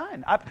say there's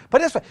none.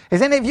 Put it this way: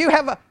 does any of you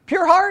have a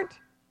pure heart?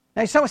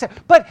 Now someone said,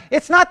 but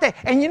it's not that.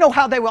 And you know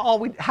how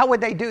how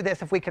would they do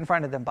this if we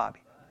confronted them, Bobby?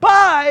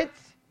 But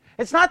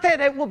it's not that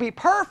it will be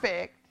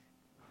perfect.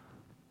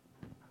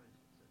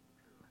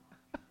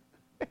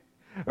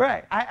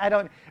 Right. I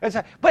don't.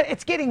 But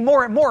it's getting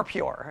more and more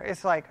pure.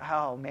 It's like,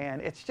 oh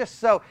man, it's just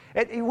so.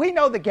 We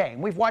know the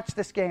game. We've watched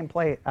this game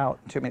play out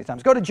too many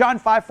times. Go to John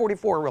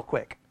 5:44 real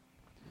quick.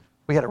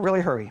 We got to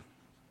really hurry.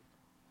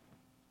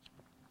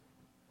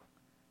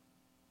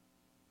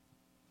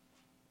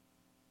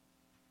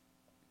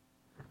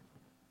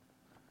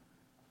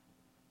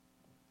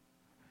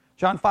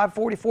 John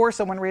 5:44.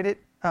 Someone read it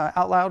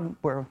out loud,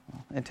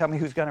 and tell me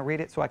who's going to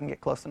read it, so I can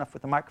get close enough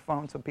with the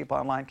microphone so people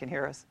online can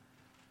hear us.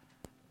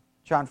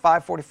 John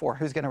 5:44.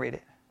 Who's going to read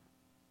it?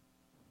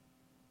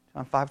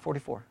 John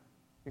 5:44.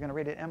 You're going to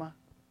read it, Emma?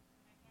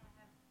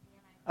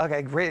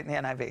 Okay, read it in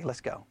the NIV. Let's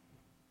go.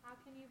 How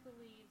can you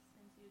believe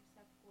since you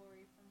accept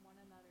glory from one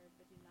another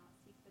but do not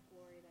seek the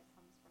glory that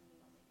comes from the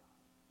only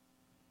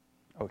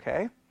God?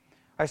 Okay.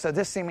 All right, so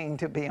this seeming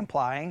to be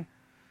implying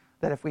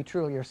that if we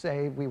truly are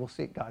saved, we will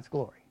seek God's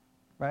glory.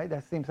 Right?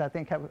 That seems, I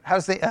think,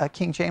 how's the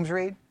King James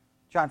read?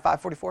 John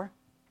 5:44.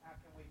 How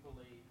can we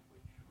believe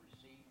which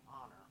receive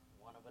honor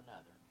one of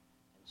another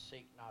and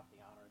seek not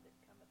the honor that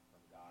cometh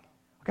from God?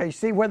 Okay, you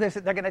see where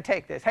they're going to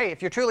take this. Hey,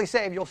 if you're truly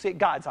saved, you'll seek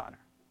God's honor.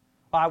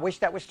 Well, I wish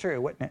that was true,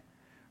 wouldn't it?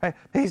 Right?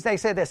 They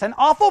say this: an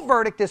awful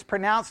verdict is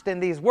pronounced in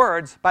these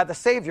words by the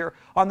Savior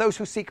on those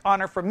who seek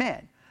honor from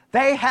men.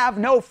 They have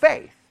no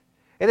faith.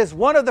 It is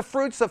one of the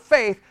fruits of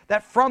faith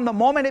that from the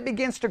moment it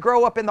begins to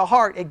grow up in the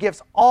heart, it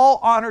gives all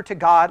honor to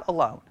God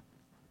alone.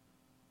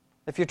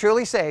 If you're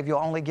truly saved, you'll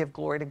only give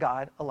glory to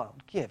God alone.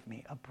 Give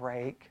me a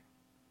break.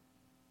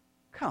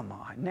 Come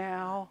on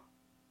now.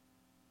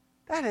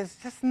 That is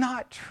just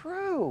not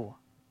true.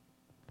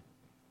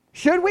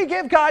 Should we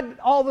give God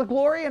all the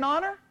glory and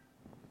honor?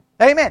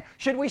 Amen.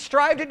 Should we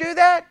strive to do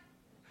that?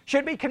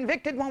 Should we be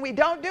convicted when we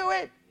don't do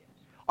it?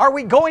 Are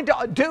we going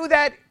to do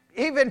that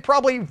even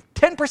probably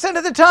 10%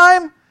 of the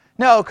time?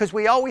 No, because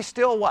we always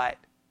still what?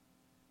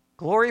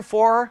 Glory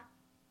for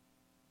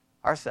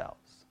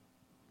ourselves.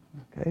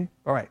 Okay?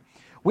 All right.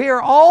 We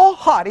are all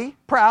haughty,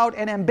 proud,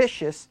 and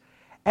ambitious,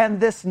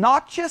 and this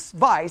noxious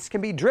vice can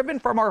be driven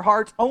from our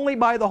hearts only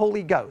by the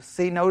Holy Ghost.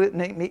 See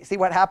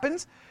what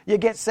happens? You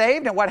get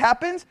saved, and what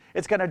happens?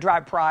 It's going to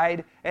drive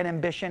pride and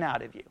ambition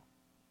out of you.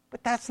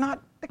 But that's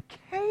not the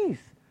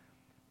case.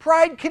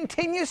 Pride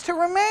continues to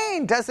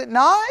remain, does it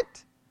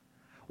not?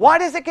 Why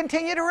does it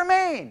continue to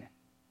remain?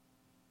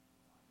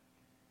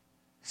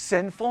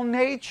 Sinful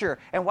nature.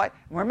 And what?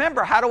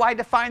 Remember, how do I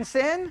define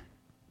sin?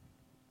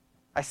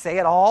 I say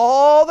it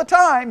all the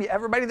time.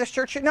 Everybody in this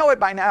church should know it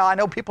by now. I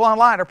know people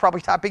online are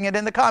probably typing it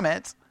in the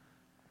comments.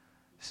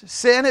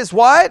 Sin is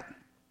what?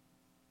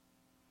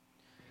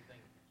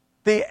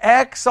 The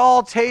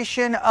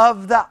exaltation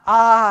of the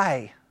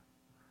I.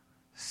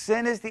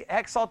 Sin is the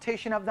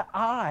exaltation of the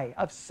I,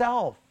 of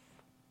self.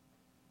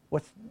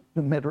 What's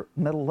the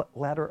middle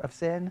letter of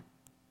sin?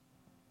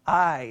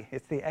 I.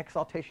 It's the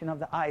exaltation of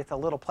the I. It's a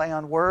little play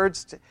on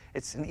words.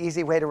 It's an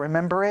easy way to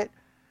remember it.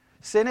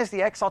 Sin is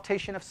the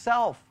exaltation of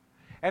self.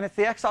 And it's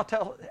the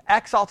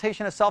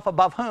exaltation of self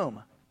above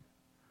whom?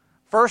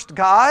 First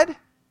God,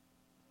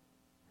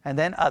 and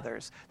then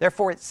others.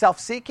 Therefore, it's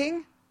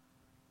self-seeking.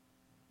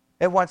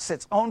 It wants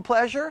its own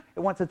pleasure. It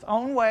wants its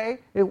own way.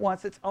 It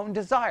wants its own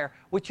desire,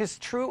 which is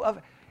true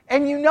of...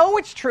 And you know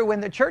it's true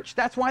in the church.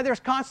 That's why there's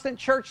constant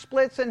church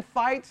splits and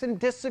fights and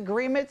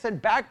disagreements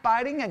and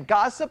backbiting and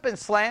gossip and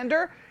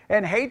slander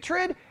and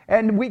hatred,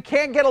 and we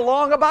can't get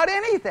along about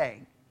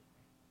anything.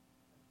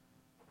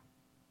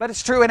 But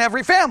it's true in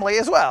every family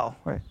as well.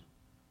 Right.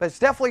 But it's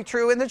definitely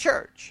true in the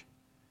church.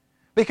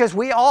 Because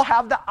we all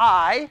have the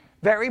I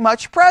very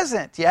much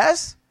present,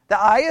 yes? The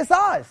I is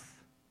us.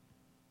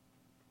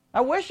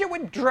 I wish it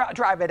would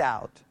drive it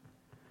out.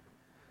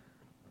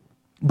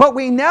 But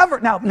we never...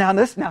 Now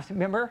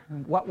remember,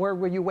 what word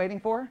were you waiting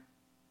for?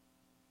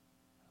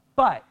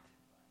 But.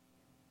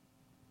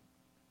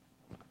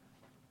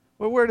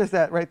 What word is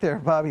that right there,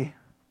 Bobby?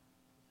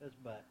 It says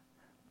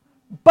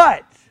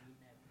but.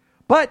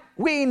 But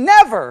we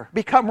never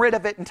become rid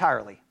of it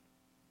entirely.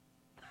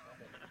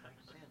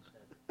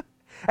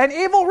 An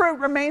evil root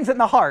remains in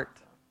the heart.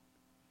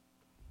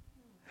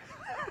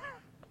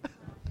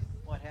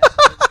 What has to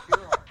do with your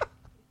heart?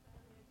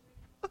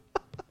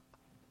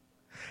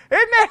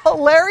 Isn't it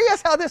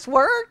hilarious how this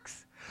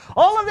works?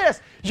 All of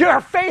this, your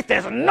faith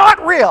is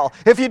not real.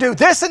 If you do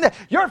this and that,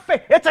 your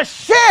faith, it's a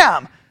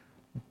sham.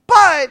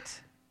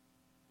 But,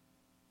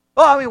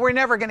 we're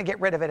never going to get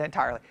rid of it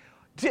entirely.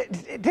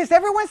 Does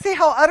everyone see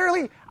how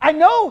utterly... I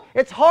know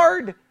it's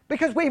hard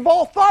because we've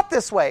all thought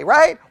this way,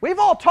 right? We've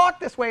all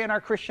talked this way in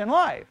our Christian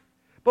life.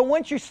 But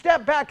once you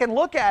step back and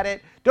look at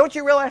it, don't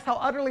you realize how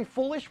utterly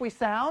foolish we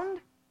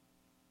sound?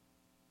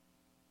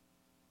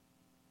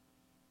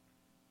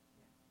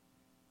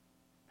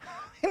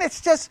 And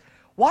it's just,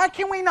 why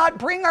can we not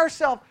bring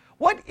ourselves...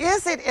 What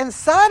is it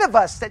inside of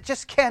us that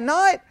just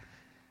cannot...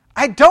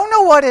 I don't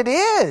know what it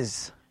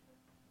is.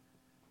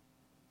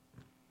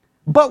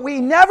 But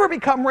we never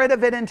become rid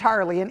of it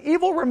entirely. An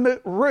evil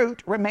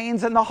root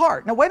remains in the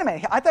heart. Now, wait a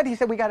minute. I thought he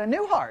said we got a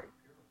new heart.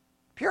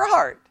 Pure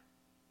heart.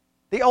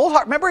 The old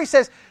heart. Remember he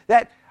says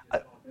that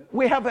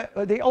we have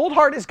the old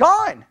heart is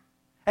gone.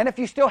 And if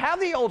you still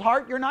have the old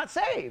heart, you're not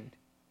saved.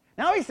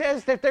 Now he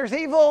says that there's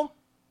evil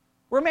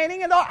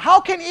remaining in the heart. How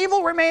can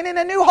evil remain in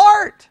a new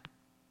heart?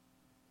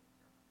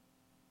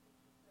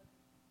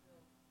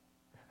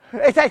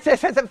 It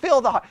doesn't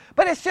fill the heart.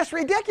 But it's just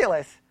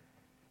ridiculous.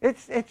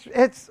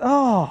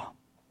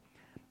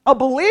 A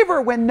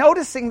believer, when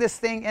noticing this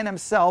thing in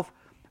himself,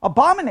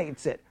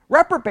 abominates it,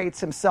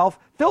 reprobates himself,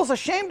 feels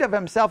ashamed of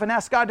himself, and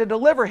asks God to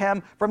deliver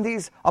him from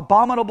these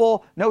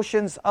abominable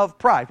notions of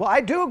pride. Well,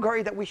 I do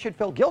agree that we should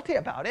feel guilty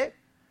about it.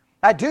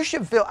 I do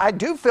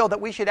feel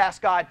that we should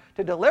ask God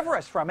to deliver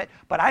us from it,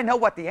 but I know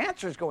what the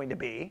answer is going to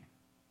be.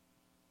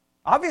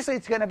 Obviously,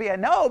 it's going to be a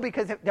no,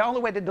 because the only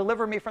way to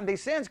deliver me from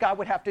these sins, God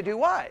would have to do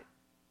what?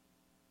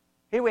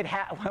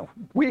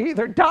 We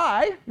either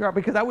die,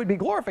 because that would be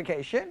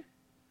glorification,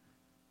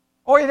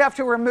 or you'd have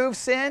to remove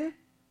sin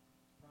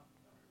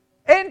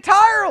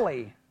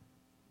entirely.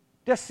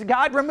 Does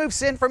God remove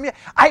sin from you?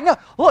 I know.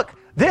 Look,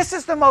 this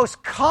is the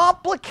most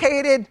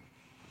complicated.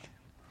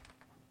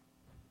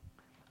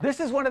 This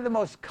is one of the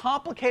most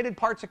complicated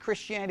parts of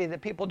Christianity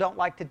that people don't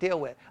like to deal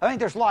with. I mean,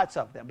 there's lots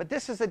of them, but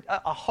this is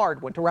a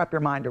hard one to wrap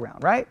your mind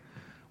around, right?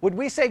 Would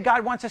we say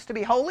God wants us to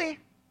be holy?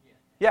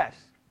 Yes.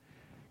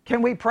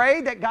 Can we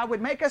pray that God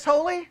would make us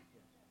holy?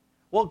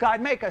 Will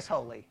God make us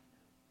holy?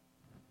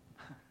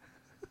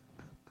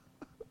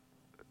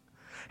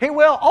 He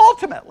will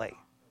ultimately.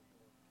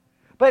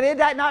 But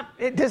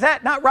does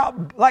that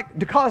not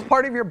like cause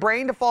part of your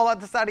brain to fall out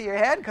the side of your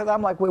head? Because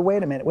I'm like,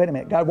 wait a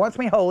minute. God wants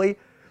me holy,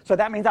 so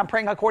that means I'm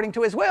praying according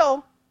to His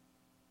will.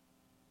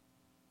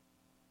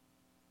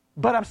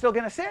 But I'm still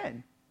going to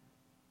sin.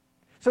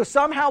 So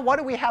somehow, what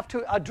do we have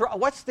to draw?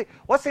 What's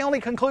the only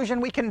conclusion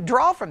we can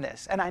draw from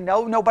this? And I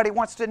know nobody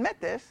wants to admit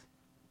this.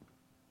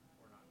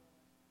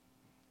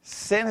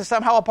 Sin is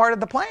somehow a part of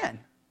the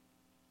plan.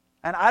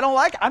 And I don't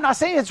like it. I'm not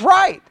saying it's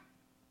right.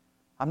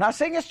 I'm not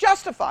saying it's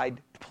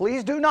justified.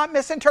 Please do not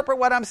misinterpret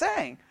what I'm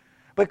saying.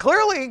 But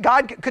clearly,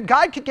 God could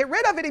get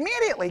rid of it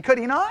immediately, could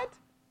He not?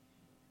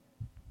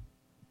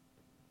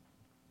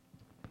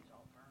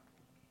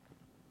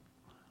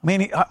 I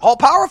mean,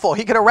 all-powerful.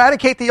 He could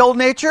eradicate the old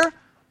nature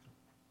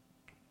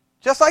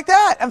just like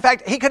that. In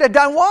fact, He could have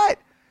done what?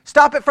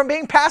 Stop it from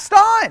being passed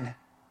on.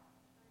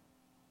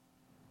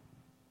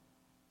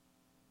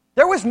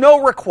 There was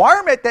no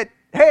requirement that,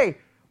 hey,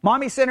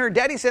 mommy sinner and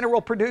daddy sinner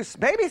will produce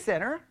baby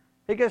sinner.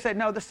 He could have said,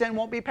 no, the sin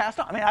won't be passed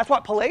on. I mean, that's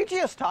what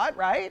Pelagius taught,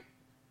 right?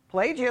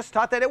 Pelagius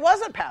taught that it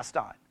wasn't passed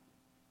on.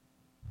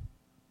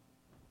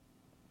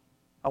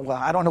 Oh, well,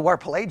 I don't know where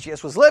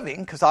Pelagius was living,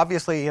 because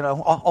obviously, in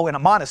a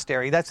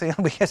monastery. That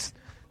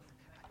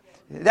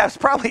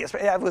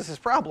was his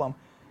problem.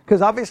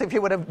 Because obviously, if he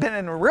would have been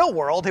in the real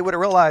world, he would have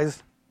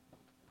realized,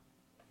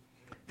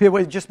 if he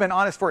would have just been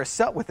honest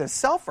with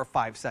himself for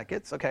 5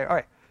 seconds. Okay, all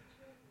right.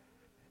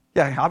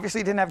 Yeah, obviously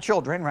he didn't have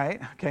children, right?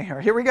 Okay,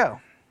 here we go.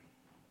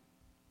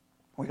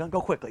 We're going to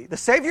go quickly. The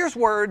Savior's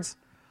words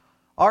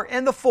are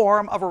in the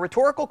form of a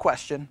rhetorical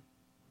question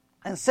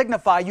and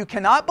signify you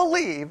cannot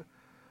believe,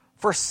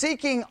 for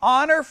seeking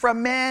honor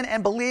from men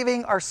and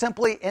believing are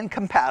simply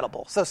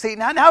incompatible. So see,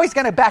 now he's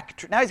going to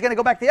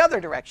go back the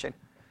other direction.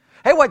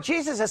 Hey, what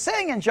Jesus is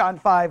saying in John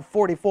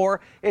 5:44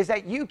 is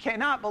that you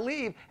cannot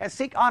believe and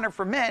seek honor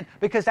from men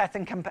because that's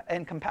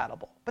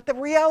incompatible. But the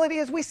reality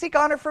is we seek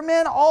honor from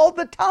men all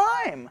the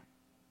time.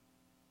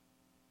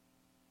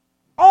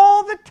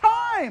 All the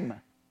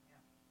time.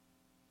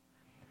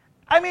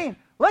 I mean,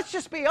 let's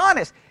just be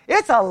honest.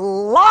 It's a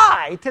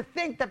lie to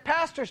think that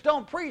pastors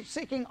don't preach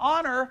seeking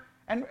honor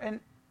and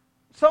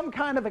some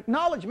kind of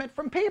acknowledgement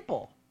from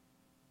people.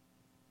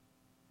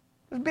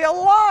 It would be a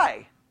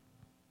lie.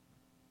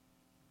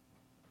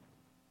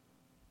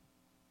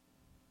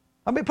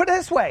 Let me put it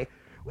this way.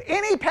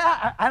 And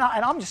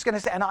I'm just going to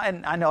say, and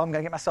I know I'm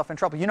going to get myself in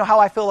trouble. You know how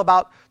I feel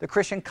about the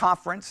Christian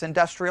Conference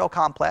industrial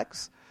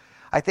complex?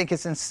 I think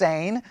it's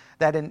insane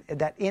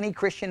that any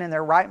Christian in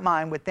their right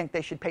mind would think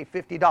they should pay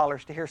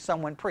 $50 to hear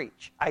someone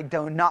preach. I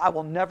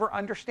will never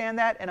understand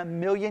that in a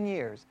million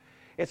years.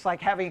 It's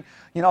like having,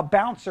 a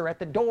bouncer at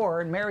the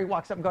door, and Mary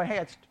walks up and goes,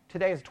 hey,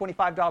 today is a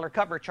 $25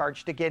 cover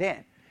charge to get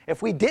in.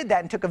 If we did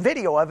that and took a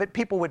video of it,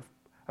 people would.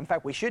 In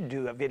fact, we should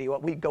do a video.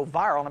 We'd go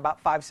viral in about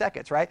 5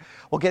 seconds, right?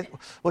 We'll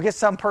get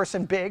some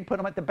person big, put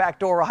them at the back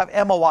door. We'll have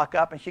Emma walk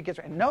up, and she gets,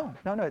 no,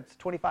 it's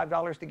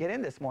 $25 to get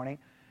in this morning.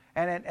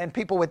 And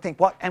people would think,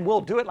 what? And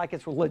we'll do it like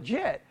it's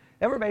legit.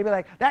 Everybody will be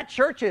like, that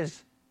church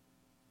is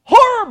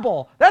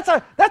horrible. That's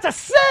a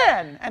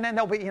sin. And then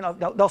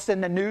they'll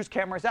send the news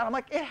cameras out. I'm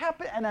like, it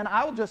happened. And then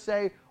I'll just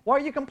say, why are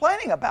you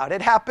complaining about it?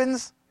 It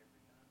happens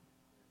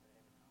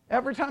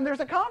every time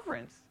there's a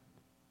conference.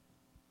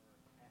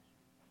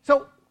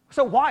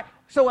 So why?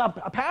 So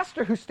a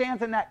pastor who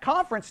stands in that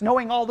conference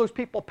knowing all those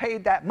people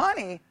paid that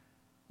money,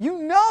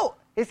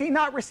 is he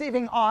not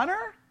receiving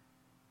honor?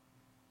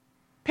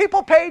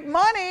 People paid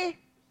money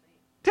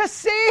to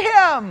see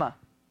him.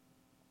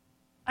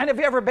 And have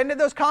you ever been to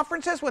those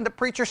conferences when the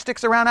preacher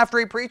sticks around after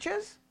he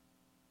preaches?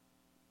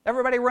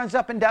 Everybody runs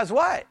up and does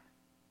what?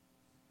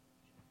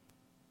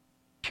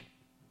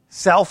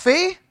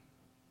 Selfie?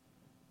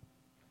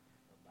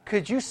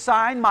 Could you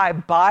sign my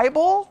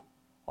Bible?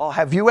 Oh,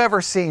 have you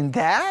ever seen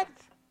that?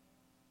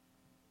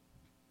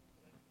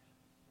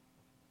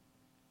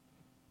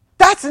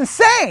 That's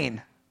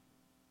insane.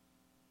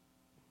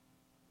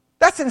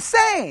 That's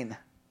insane.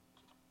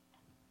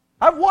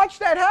 I've watched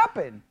that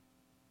happen.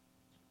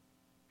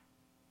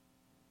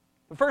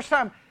 The first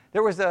time,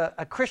 there was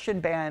a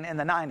Christian band in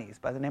the 90s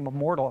by the name of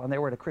Mortal, and they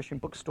were at a Christian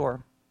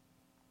bookstore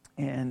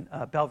in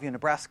Bellevue,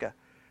 Nebraska.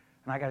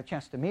 And I got a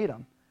chance to meet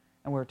them,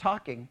 and we were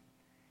talking,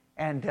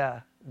 and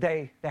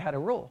they had a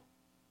rule.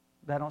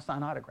 They don't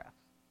sign autographs.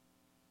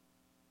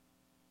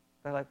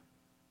 They're like,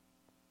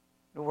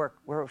 we're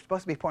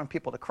supposed to be pointing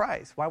people to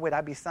Christ. Why would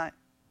I be signing?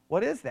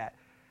 What is that?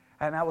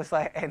 And I was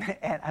like,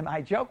 and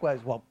my joke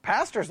was, well,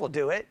 pastors will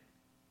do it.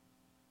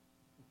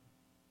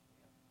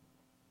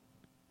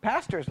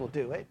 Pastors will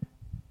do it.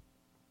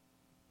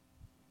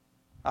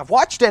 I've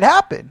watched it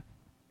happen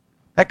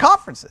at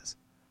conferences.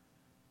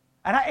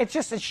 And it's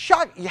just a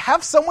shock. You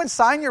have someone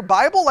sign your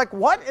Bible? Like,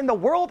 what in the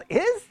world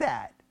is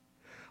that?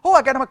 Oh,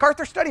 I got a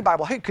MacArthur Study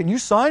Bible. Hey, can you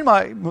sign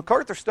my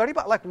MacArthur Study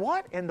Bible? Like,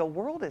 what in the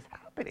world is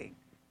happening?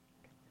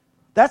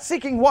 That's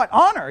seeking what?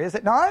 Honor, is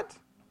it not?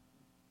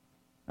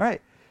 All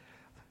right.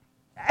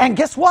 And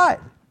guess what?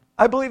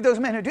 I believe those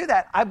men who do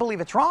that, I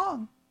believe it's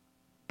wrong.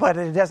 But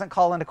it doesn't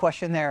call into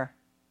question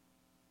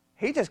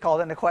he just called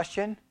into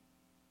question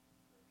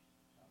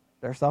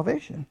their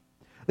salvation.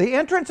 The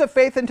entrance of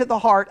faith into the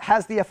heart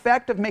has the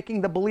effect of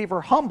making the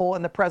believer humble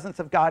in the presence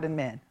of God and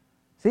men.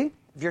 See?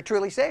 If you're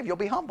truly saved, you'll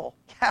be humble.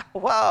 Yeah,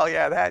 well,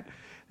 yeah,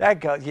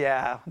 that goes,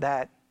 yeah.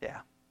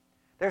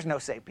 There's no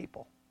saved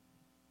people.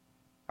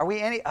 Do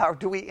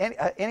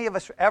any of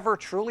us ever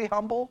truly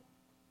humble?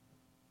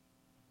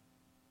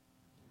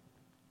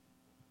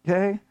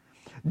 Okay.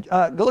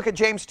 Go look at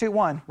James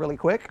 2:1 really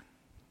quick.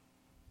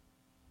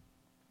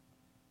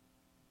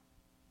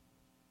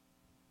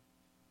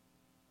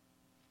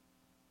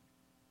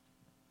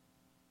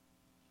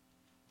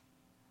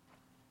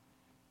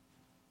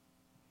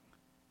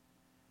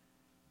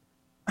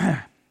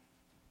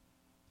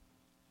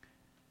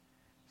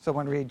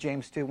 Someone read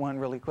James 2:1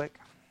 really quick.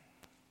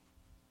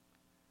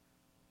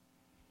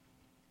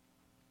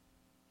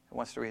 Who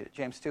wants to read it?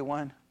 James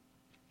 2:1.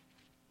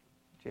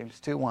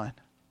 James 2:1.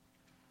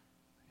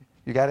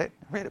 You got it?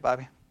 Read it,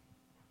 Bobby. It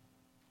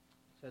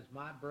says,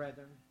 my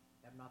brethren,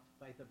 have not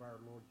the faith of our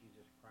Lord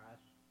Jesus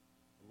Christ,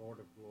 the Lord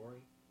of glory,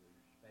 with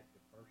respect to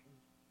persons.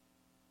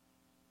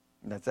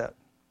 That's it,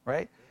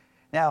 right?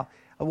 Now,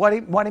 what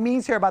he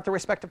means here about the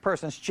respect of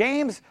persons,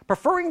 James,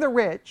 preferring the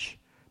rich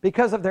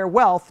because of their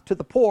wealth to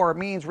the poor,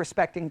 means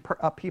respecting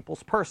a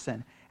people's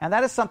person. And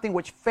that is something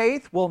which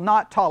faith will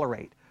not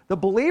tolerate. The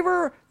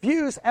believer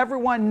views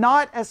everyone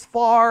not as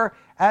far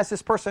as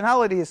his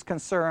personality is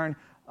concerned,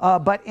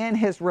 but in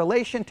his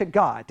relation to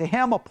God. To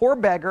him, a poor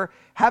beggar,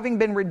 having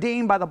been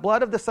redeemed by the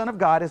blood of the Son of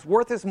God, is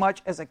worth as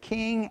much as a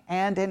king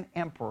and an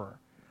emperor.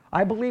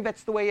 I believe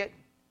it's the way it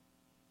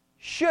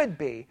should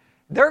be.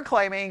 They're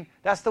claiming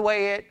that's the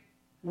way it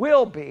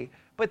will be,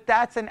 but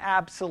that's an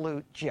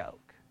absolute joke.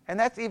 And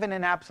that's even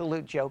an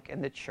absolute joke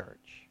in the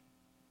church.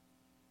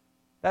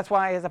 That's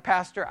why, as a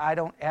pastor, I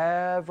don't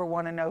ever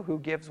want to know who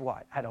gives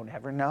what. I don't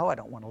ever know. I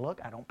don't want to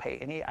look. I don't pay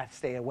any. I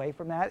stay away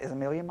from that. It's a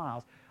million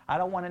miles. I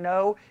don't want to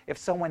know if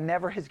someone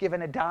never has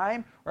given a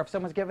dime or if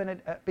someone's given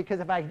it, because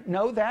if I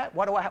know that,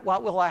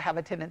 what will I have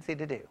a tendency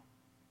to do?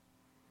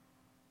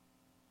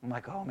 I'm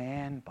like, oh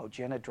man, Bo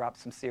Jenna dropped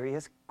some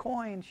serious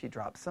coin. She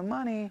dropped some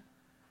money.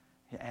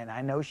 And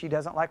I know she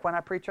doesn't like when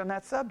I preach on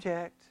that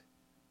subject.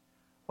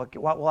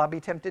 What will I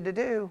be tempted to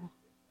do?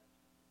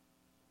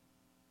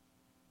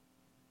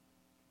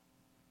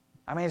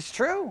 I mean, it's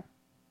true.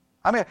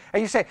 I mean,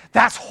 and you say,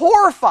 that's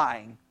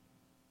horrifying.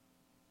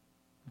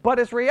 But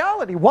it's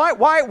reality. Why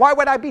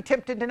would I be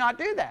tempted to not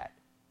do that?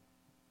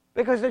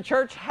 Because the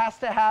church has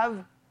to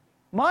have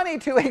money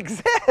to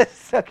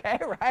exist, okay,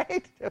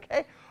 right?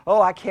 Okay.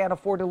 Oh, I can't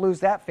afford to lose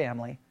that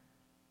family.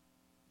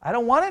 I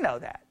don't want to know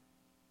that.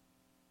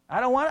 I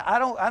don't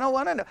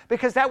want to know,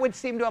 because that would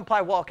seem to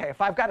imply, well, okay,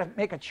 if I've got to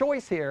make a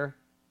choice here,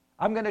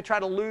 I'm going to try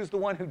to lose the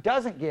one who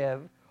doesn't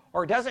give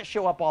or doesn't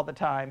show up all the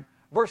time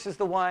versus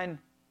the one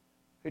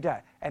who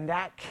does. And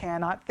that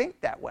cannot think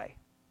that way.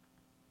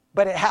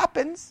 But it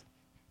happens.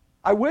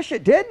 I wish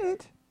it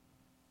didn't,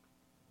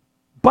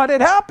 but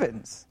it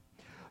happens.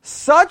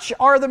 Such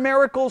are the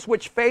miracles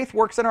which faith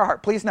works in our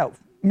heart. Please note,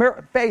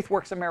 faith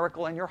works a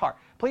miracle in your heart.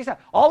 Please note,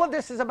 all of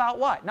this is about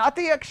what? Not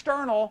the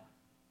external,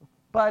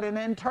 but an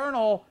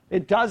internal.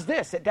 It does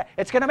this.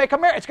 It's going to make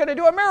it's going to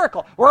do a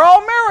miracle. We're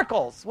all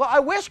miracles. Well, I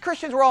wish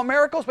Christians were all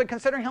miracles, but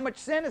considering how much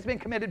sin has been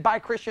committed by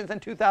Christians in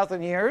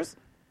 2,000 years,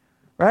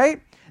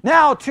 right?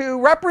 Now, to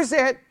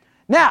represent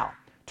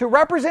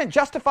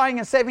justifying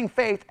and saving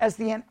faith as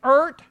the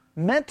inert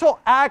mental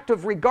act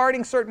of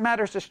regarding certain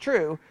matters as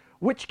true,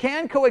 which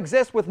can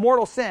coexist with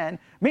mortal sin,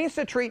 means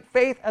to treat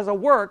faith as a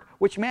work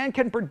which man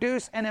can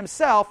produce in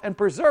himself and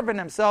preserve in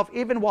himself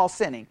even while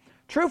sinning.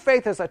 True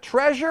faith is a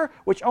treasure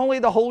which only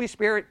the Holy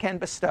Spirit can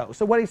bestow.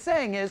 So what he's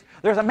saying is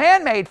there's a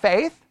man-made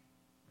faith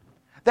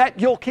that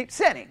you'll keep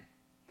sinning.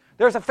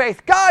 There's a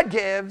faith God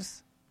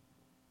gives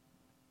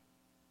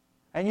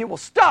and you will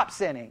stop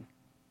sinning.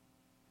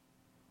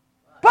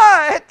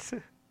 But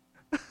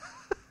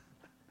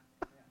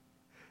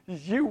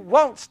you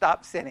won't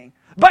stop sinning.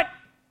 But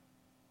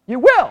you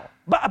will.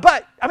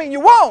 But I mean, you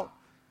won't.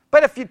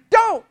 But if you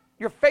don't,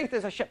 your faith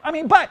is a ship. I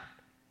mean, but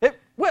it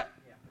will.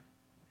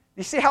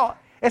 You see how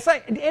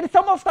it's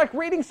almost like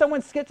reading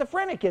someone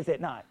schizophrenic, is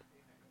it not?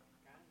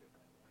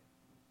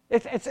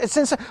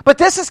 But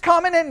this is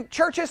common in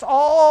churches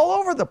all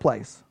over the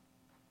place.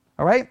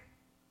 All right?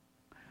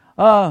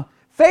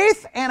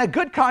 Faith and a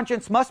good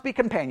conscience must be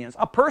companions.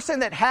 A person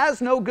that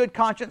has no good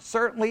conscience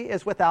certainly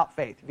is without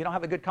faith. If you don't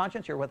have a good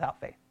conscience, you're without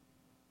faith.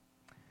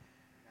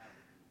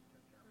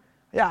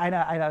 Yeah,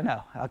 I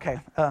know. Okay.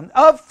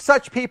 Of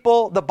such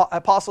people, the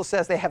apostle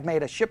says they have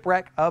made a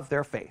shipwreck of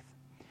their faith.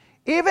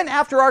 Even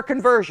after our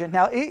conversion,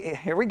 now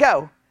here we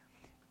go.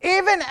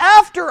 Even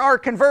after our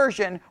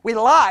conversion, we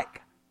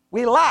lack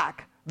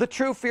the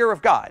true fear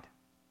of God.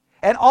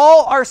 And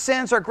all our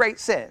sins are great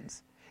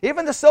sins.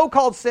 Even the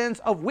so-called sins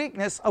of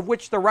weakness of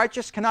which the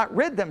righteous cannot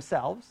rid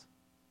themselves.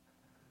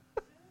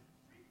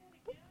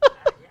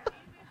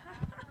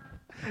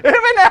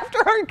 Even after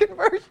our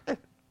conversion.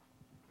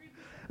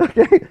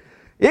 Okay.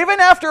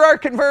 Even after our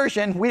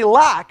conversion, we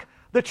lack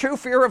the true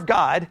fear of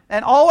God,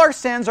 and all our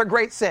sins are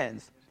great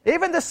sins.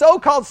 Even the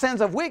so-called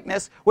sins of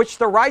weakness, which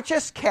the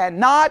righteous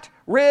cannot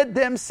rid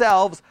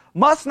themselves,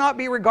 must not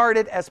be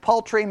regarded as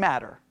paltry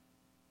matter,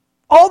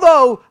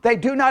 although they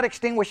do not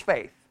extinguish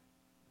faith.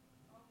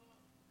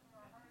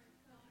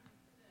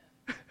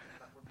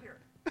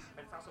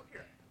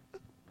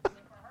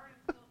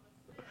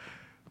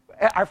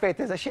 Our faith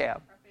is a sham.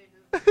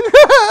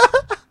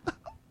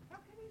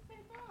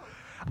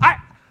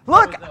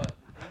 Look,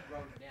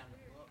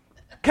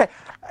 okay,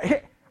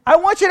 I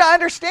want you to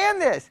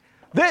understand this.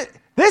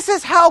 This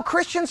is how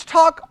Christians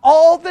talk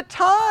all the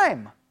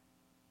time.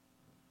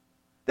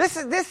 This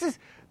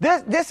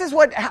is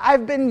what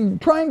I've been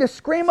trying to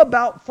scream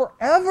about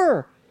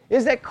forever,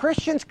 is that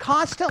Christians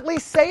constantly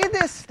say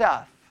this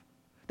stuff.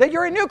 That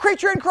you're a new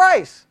creature in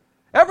Christ.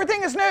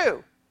 Everything is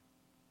new.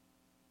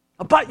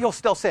 But you'll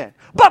still sin.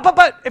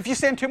 But if you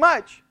sin too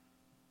much,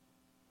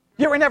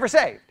 you were never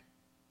saved.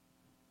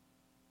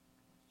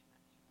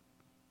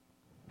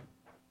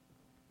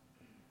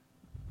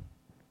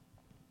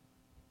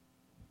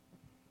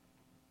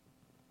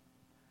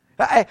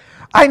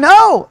 I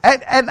know,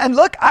 and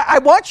look, I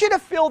want you to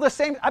feel the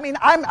same. I mean,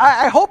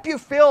 I hope you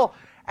feel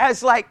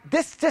as like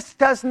this just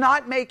does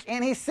not make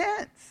any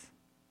sense.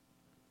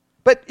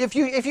 But if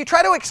you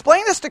try to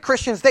explain this to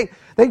Christians, they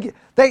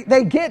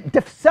get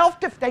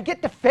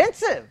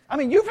defensive. I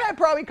mean, you've had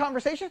probably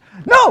conversations.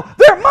 No,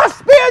 there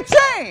must be a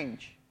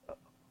change.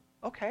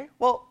 Okay,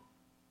 well,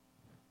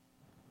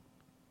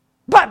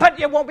 but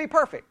it won't be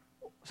perfect.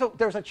 So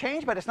there's a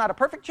change, but it's not a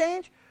perfect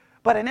change.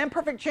 But an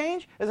imperfect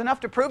change is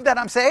enough to prove that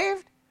I'm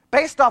saved?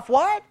 Based off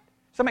what?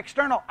 Some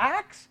external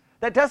acts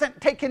that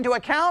doesn't take into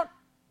account?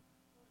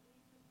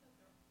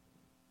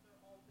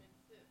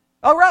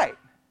 Oh, right.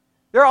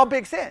 They're all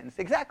big sins.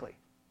 Exactly.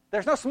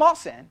 There's no small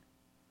sin.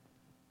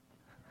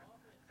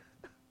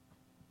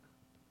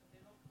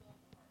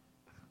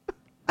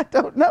 I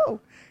don't know.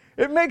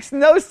 It makes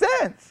no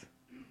sense.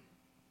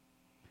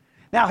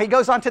 Now, he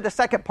goes on to the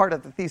second part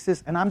of the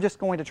thesis, and I'm just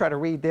going to try to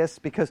read this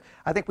because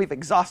I think we've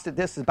exhausted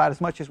this about as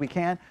much as we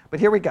can. But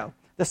here we go.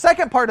 The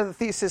second part of the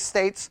thesis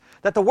states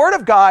that the Word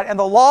of God and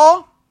the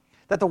law,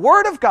 that the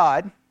Word of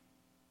God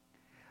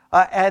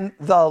and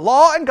the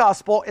law and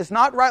gospel is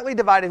not rightly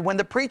divided when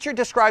the preacher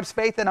describes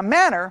faith in a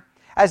manner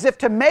as if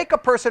to make a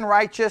person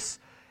righteous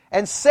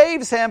and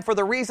saves him for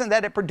the reason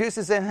that it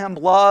produces in him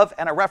love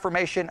and a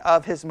reformation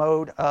of his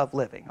mode of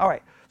living. All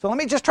right, so let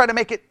me just try to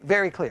make it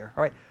very clear.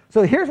 All right,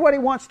 so here's what he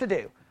wants to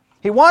do.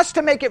 He wants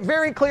to make it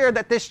very clear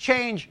that this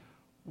change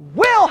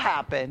will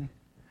happen,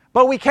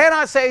 but we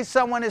cannot say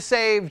someone is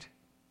saved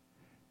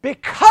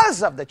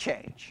because of the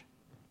change.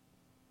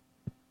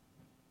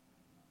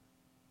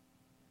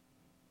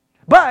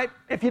 But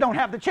if you don't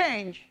have the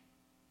change,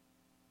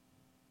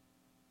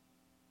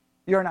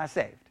 you're not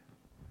saved.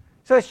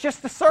 So it's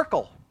just a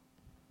circle.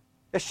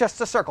 It's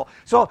just a circle.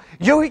 So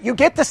you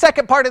get the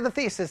second part of the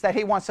thesis that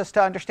he wants us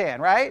to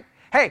understand, right?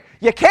 Hey,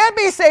 you can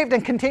be saved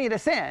and continue to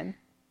sin,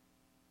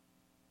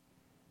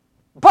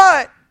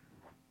 but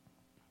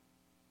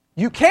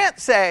you can't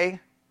say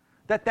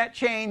that that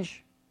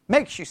change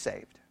makes you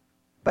saved.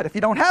 But if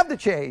you don't have the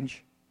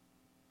change,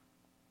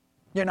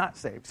 you're not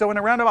saved. So in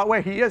a roundabout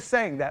way, he is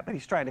saying that, but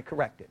he's trying to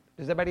correct it.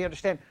 Does everybody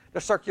understand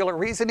the circular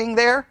reasoning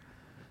there?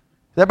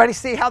 Does everybody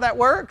see how that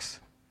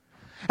works?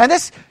 And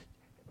this,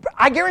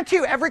 I guarantee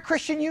you, every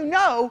Christian you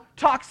know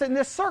talks in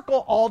this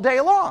circle all day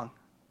long.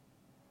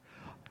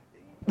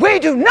 We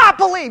do not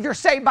believe you're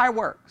saved by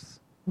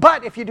works.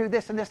 But if you do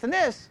this and this and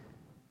this,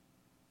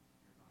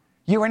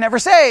 you were never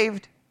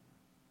saved.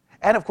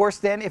 And of course,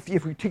 then if you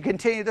to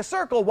continue the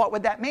circle, what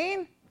would that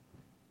mean?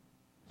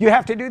 You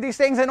have to do these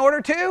things in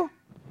order to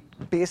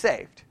be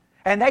saved.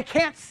 And they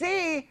can't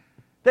see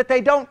that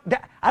they don't.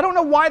 I don't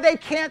know why they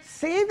can't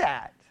see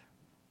that.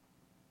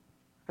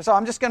 So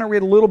I'm just going to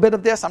read a little bit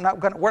of this. We're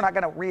not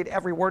going to read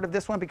every word of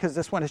this one because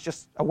this one is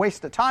just a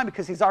waste of time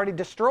because he's already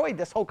destroyed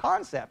this whole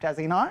concept, has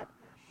he not?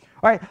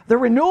 All right. The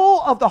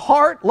renewal of the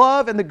heart,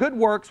 love, and the good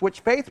works which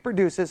faith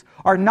produces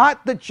are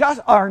not the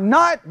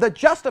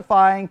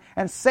justifying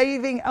and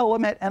saving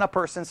element in a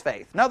person's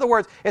faith. In other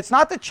words, it's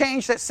not the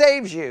change that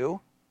saves you,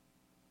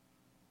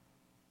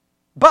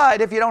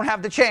 but if you don't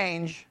have the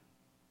change,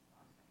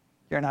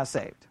 you're not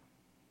saved.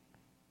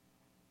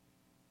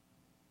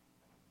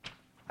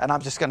 And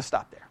I'm just going to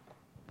stop there.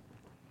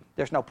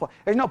 There's no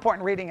point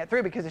in reading it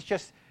through because I'm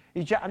just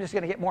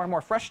going to get more and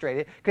more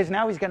frustrated because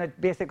now he's going to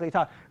basically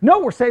talk, no,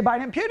 we're saved by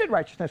an imputed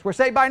righteousness. We're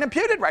saved by an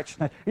imputed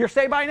righteousness. You're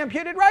saved by an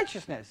imputed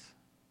righteousness.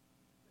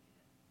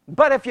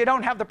 But if you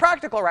don't have the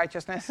practical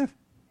righteousness,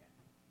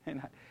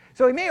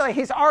 so immediately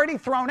he's already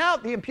thrown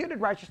out the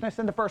imputed righteousness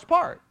in the first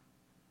part.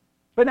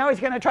 But now he's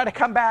going to try to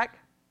come back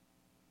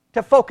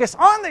to focus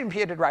on the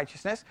imputed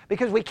righteousness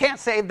because we can't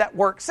say that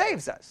work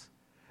saves us.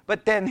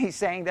 But then he's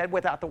saying that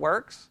without the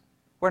works,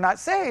 we're not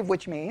saved,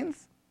 which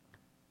means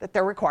that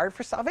they're required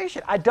for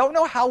salvation. I don't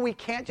know how we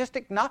can't just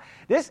acknowledge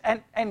this.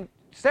 And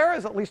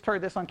Sarah's at least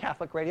heard this on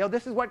Catholic radio.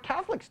 This is what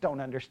Catholics don't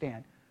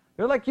understand.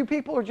 They're like, you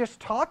people are just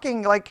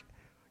talking like,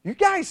 you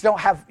guys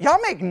y'all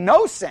make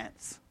no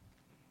sense.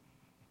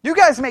 You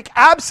guys make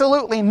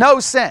absolutely no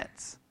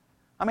sense.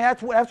 I mean,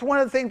 that's one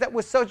of the things that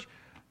was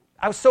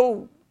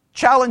so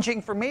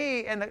challenging for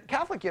me in the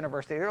Catholic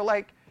university. They're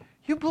like,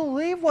 you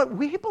believe what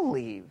we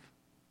believe.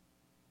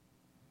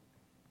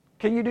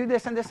 Can you do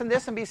this and this and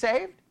this and be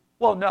saved?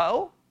 Well,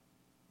 no.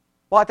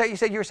 Well, I thought you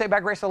said you were saved by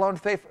grace alone,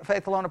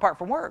 faith alone, apart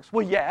from works.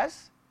 Well,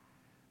 yes.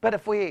 But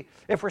if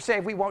we're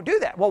saved, we won't do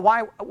that. Well,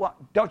 why? Well,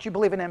 don't you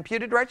believe in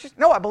imputed righteousness?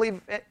 No, I believe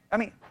it. I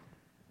mean,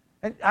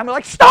 I'm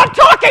like, stop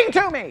talking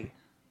to me.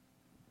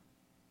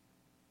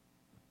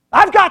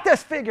 I've got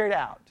this figured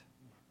out.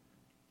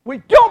 We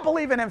don't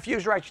believe in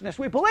infused righteousness.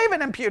 We believe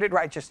in imputed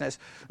righteousness.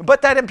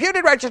 But that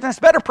imputed righteousness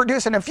better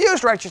produce an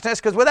infused righteousness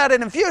because without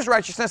an infused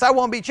righteousness, I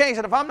won't be changed.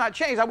 And if I'm not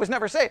changed, I was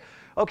never saved.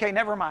 Okay,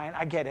 never mind.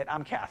 I get it.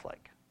 I'm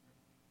Catholic.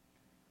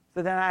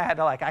 So then I had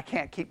to I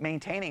can't keep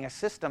maintaining a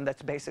system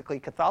that's basically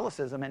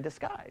Catholicism in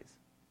disguise.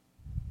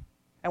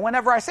 And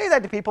whenever I say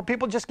that to people,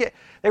 people just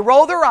they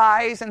roll their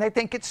eyes and they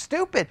think it's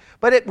stupid.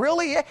 But it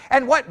really is.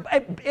 And what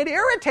it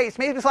irritates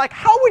me is like,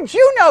 how would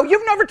you know?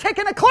 You've never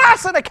taken a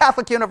class at a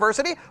Catholic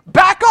university.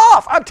 Back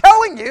off. I'm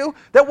telling you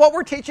that what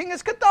we're teaching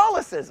is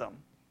Catholicism.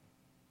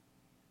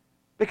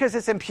 Because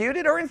it's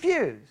imputed or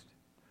infused.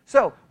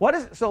 So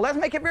let's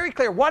make it very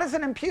clear. What does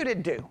an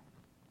imputed do?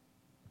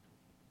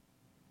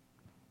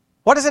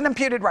 What does an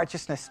imputed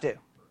righteousness do?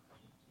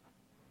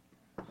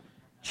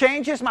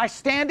 Changes my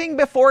standing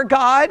before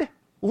God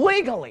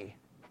legally.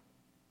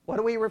 What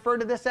do we refer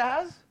to this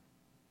as?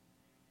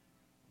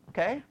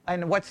 Okay,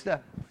 and what's the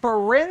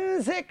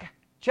forensic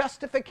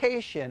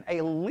justification?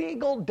 A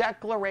legal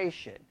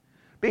declaration.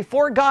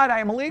 Before God, I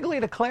am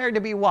legally declared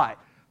to be what?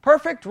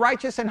 Perfect,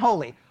 righteous, and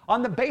holy.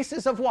 On the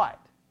basis of what?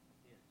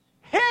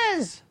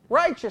 His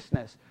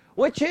righteousness,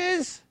 which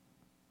is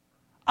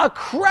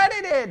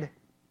accredited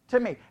to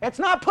me. It's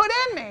not put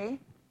in me.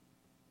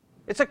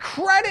 It's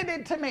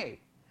accredited to me.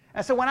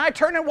 And so when I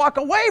turn and walk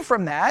away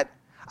from that,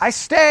 and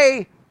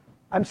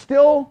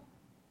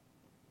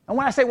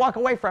when I say walk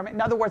away from it,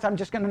 in other words, I'm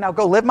just going to now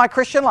go live my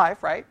Christian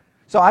life, right?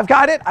 So I've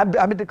got it. I'm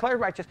declared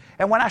righteous.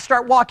 And when I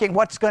start walking,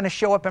 what's going to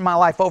show up in my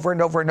life over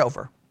and over and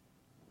over?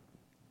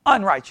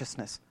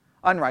 Unrighteousness,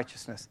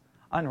 unrighteousness,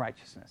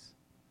 unrighteousness.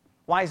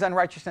 Why is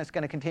unrighteousness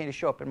going to continue to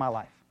show up in my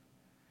life?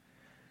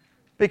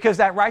 Because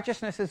that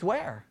righteousness is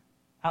where?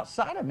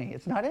 Outside of me.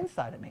 It's not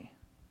inside of me.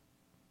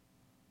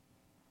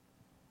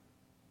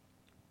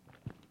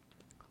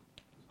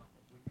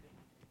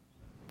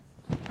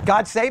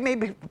 God saved me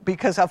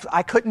because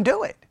I couldn't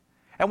do it.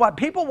 And what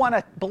people want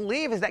to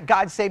believe is that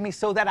God saved me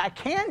so that I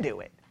can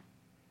do it.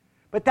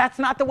 But that's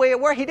not the way it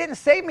works. He didn't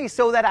save me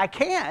so that I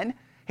can.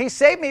 He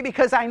saved me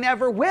because I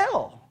never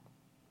will.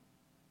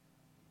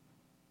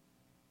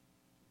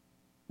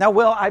 Now,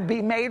 will I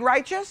be made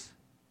righteous?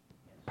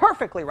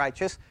 Perfectly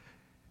righteous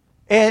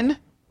in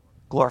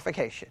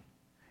glorification.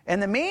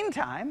 In the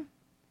meantime,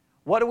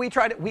 what do we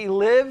try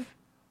to...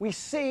 We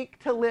seek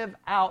to live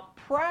out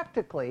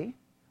practically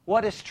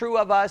what is true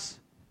of us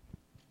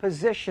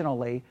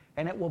positionally,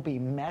 and it will be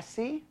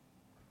messy,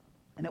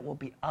 and it will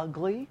be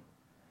ugly,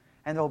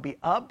 and there will be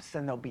ups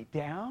and there will be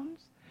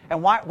downs.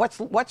 And what's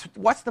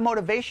the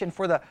motivation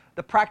for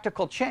the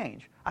practical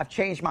change? I've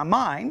changed my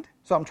mind,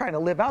 so I'm trying to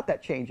live out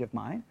that change of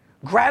mind.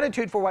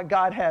 Gratitude for what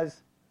God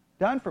has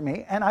done for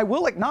me, and I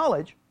will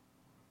acknowledge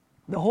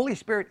the Holy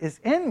Spirit is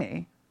in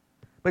me,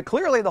 but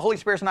clearly the Holy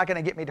Spirit's not going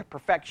to get me to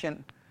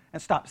perfection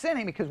and stop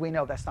sinning because we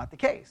know that's not the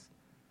case.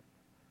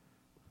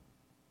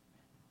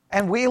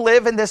 And we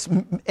live in this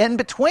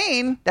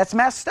in-between that's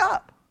messed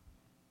up.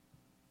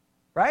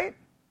 right?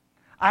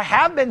 I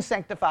have been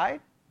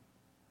sanctified.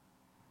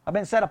 I've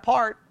been set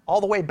apart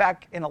all the way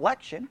back in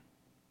election.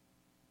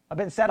 I've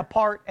been set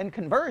apart in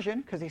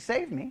conversion because he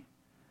saved me,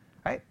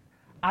 right?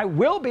 I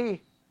will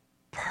be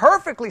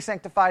perfectly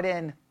sanctified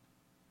in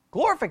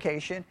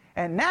glorification,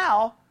 and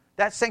now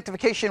that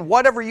sanctification,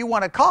 whatever you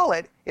want to call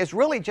it, is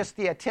really just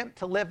the attempt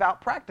to live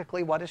out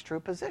practically what is true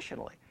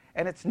positionally.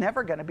 And it's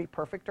never going to be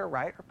perfect or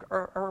right,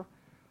 or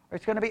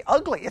it's going to be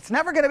ugly. It's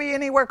never going to be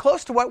anywhere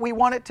close to what we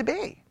want it to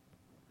be.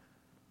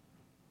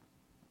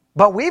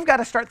 But we've got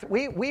to start,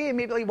 we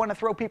immediately want to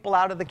throw people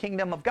out of the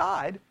kingdom of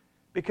God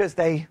because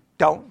they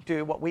don't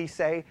do what we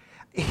say.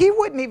 He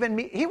wouldn't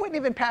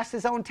even pass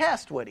his own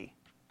test, would he?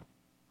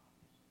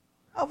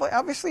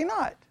 Obviously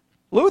not.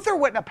 Luther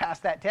wouldn't have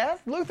passed that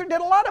test. Luther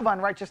did a lot of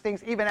unrighteous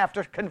things even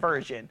after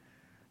conversion.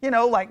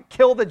 Like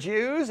kill the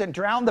Jews and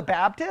drown the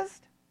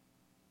Baptists.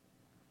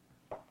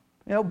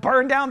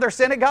 Burn down their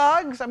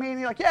synagogues. I mean,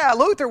 you're like, yeah,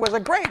 Luther was a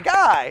great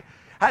guy.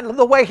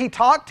 The way he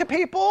talked to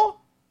people.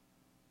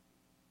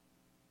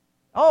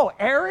 Oh,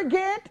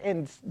 arrogant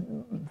and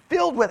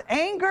filled with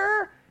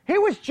anger. He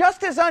was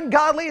just as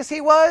ungodly as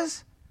he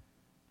was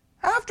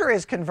after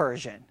his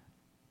conversion.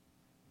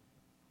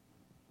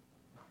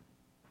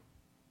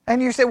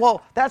 And you say,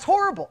 well, that's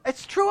horrible.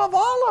 It's true of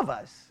all of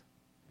us.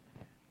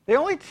 The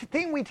only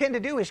thing we tend to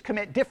do is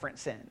commit different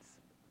sins.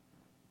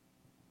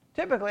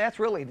 Typically, that's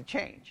really the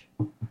change.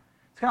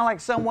 It's kind of like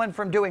someone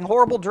from doing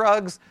horrible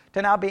drugs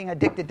to now being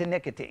addicted to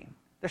nicotine.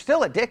 They're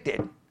still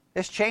addicted.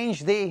 It's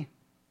changed the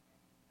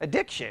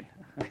addiction.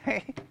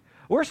 Okay?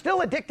 We're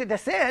still addicted to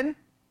sin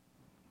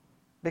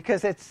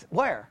because it's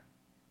where?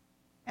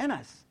 In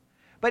us.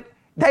 But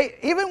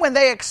even when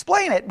they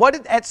explain it,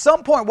 at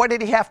some point, what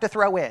did he have to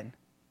throw in?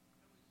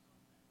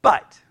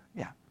 But,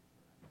 yeah.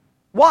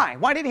 Why?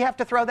 Why did he have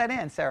to throw that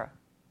in, Sarah?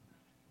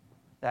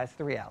 That's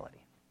the reality.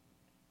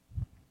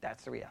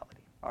 That's the reality.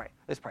 All right,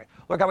 let's pray.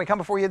 Lord God, we come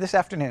before you this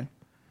afternoon.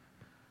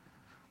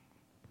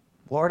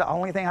 Lord, the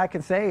only thing I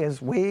can say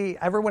is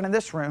everyone in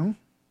this room,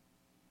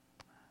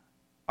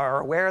 are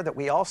aware that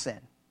we all sin.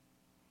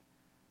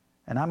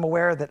 And I'm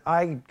aware that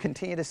I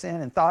continue to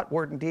sin in thought,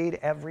 word, and deed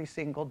every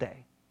single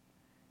day.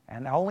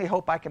 And the only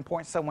hope I can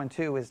point someone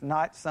to is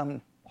not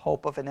some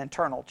hope of an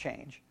internal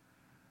change,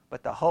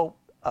 but the hope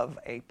of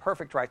a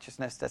perfect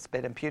righteousness that's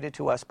been imputed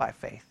to us by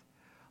faith.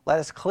 Let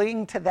us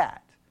cling to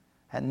that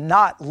and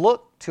not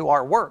look to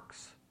our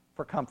works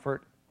for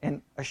comfort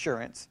and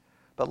assurance,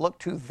 but look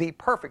to the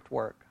perfect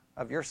work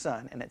of your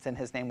Son, and it's in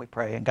his name we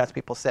pray. And God's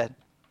people said,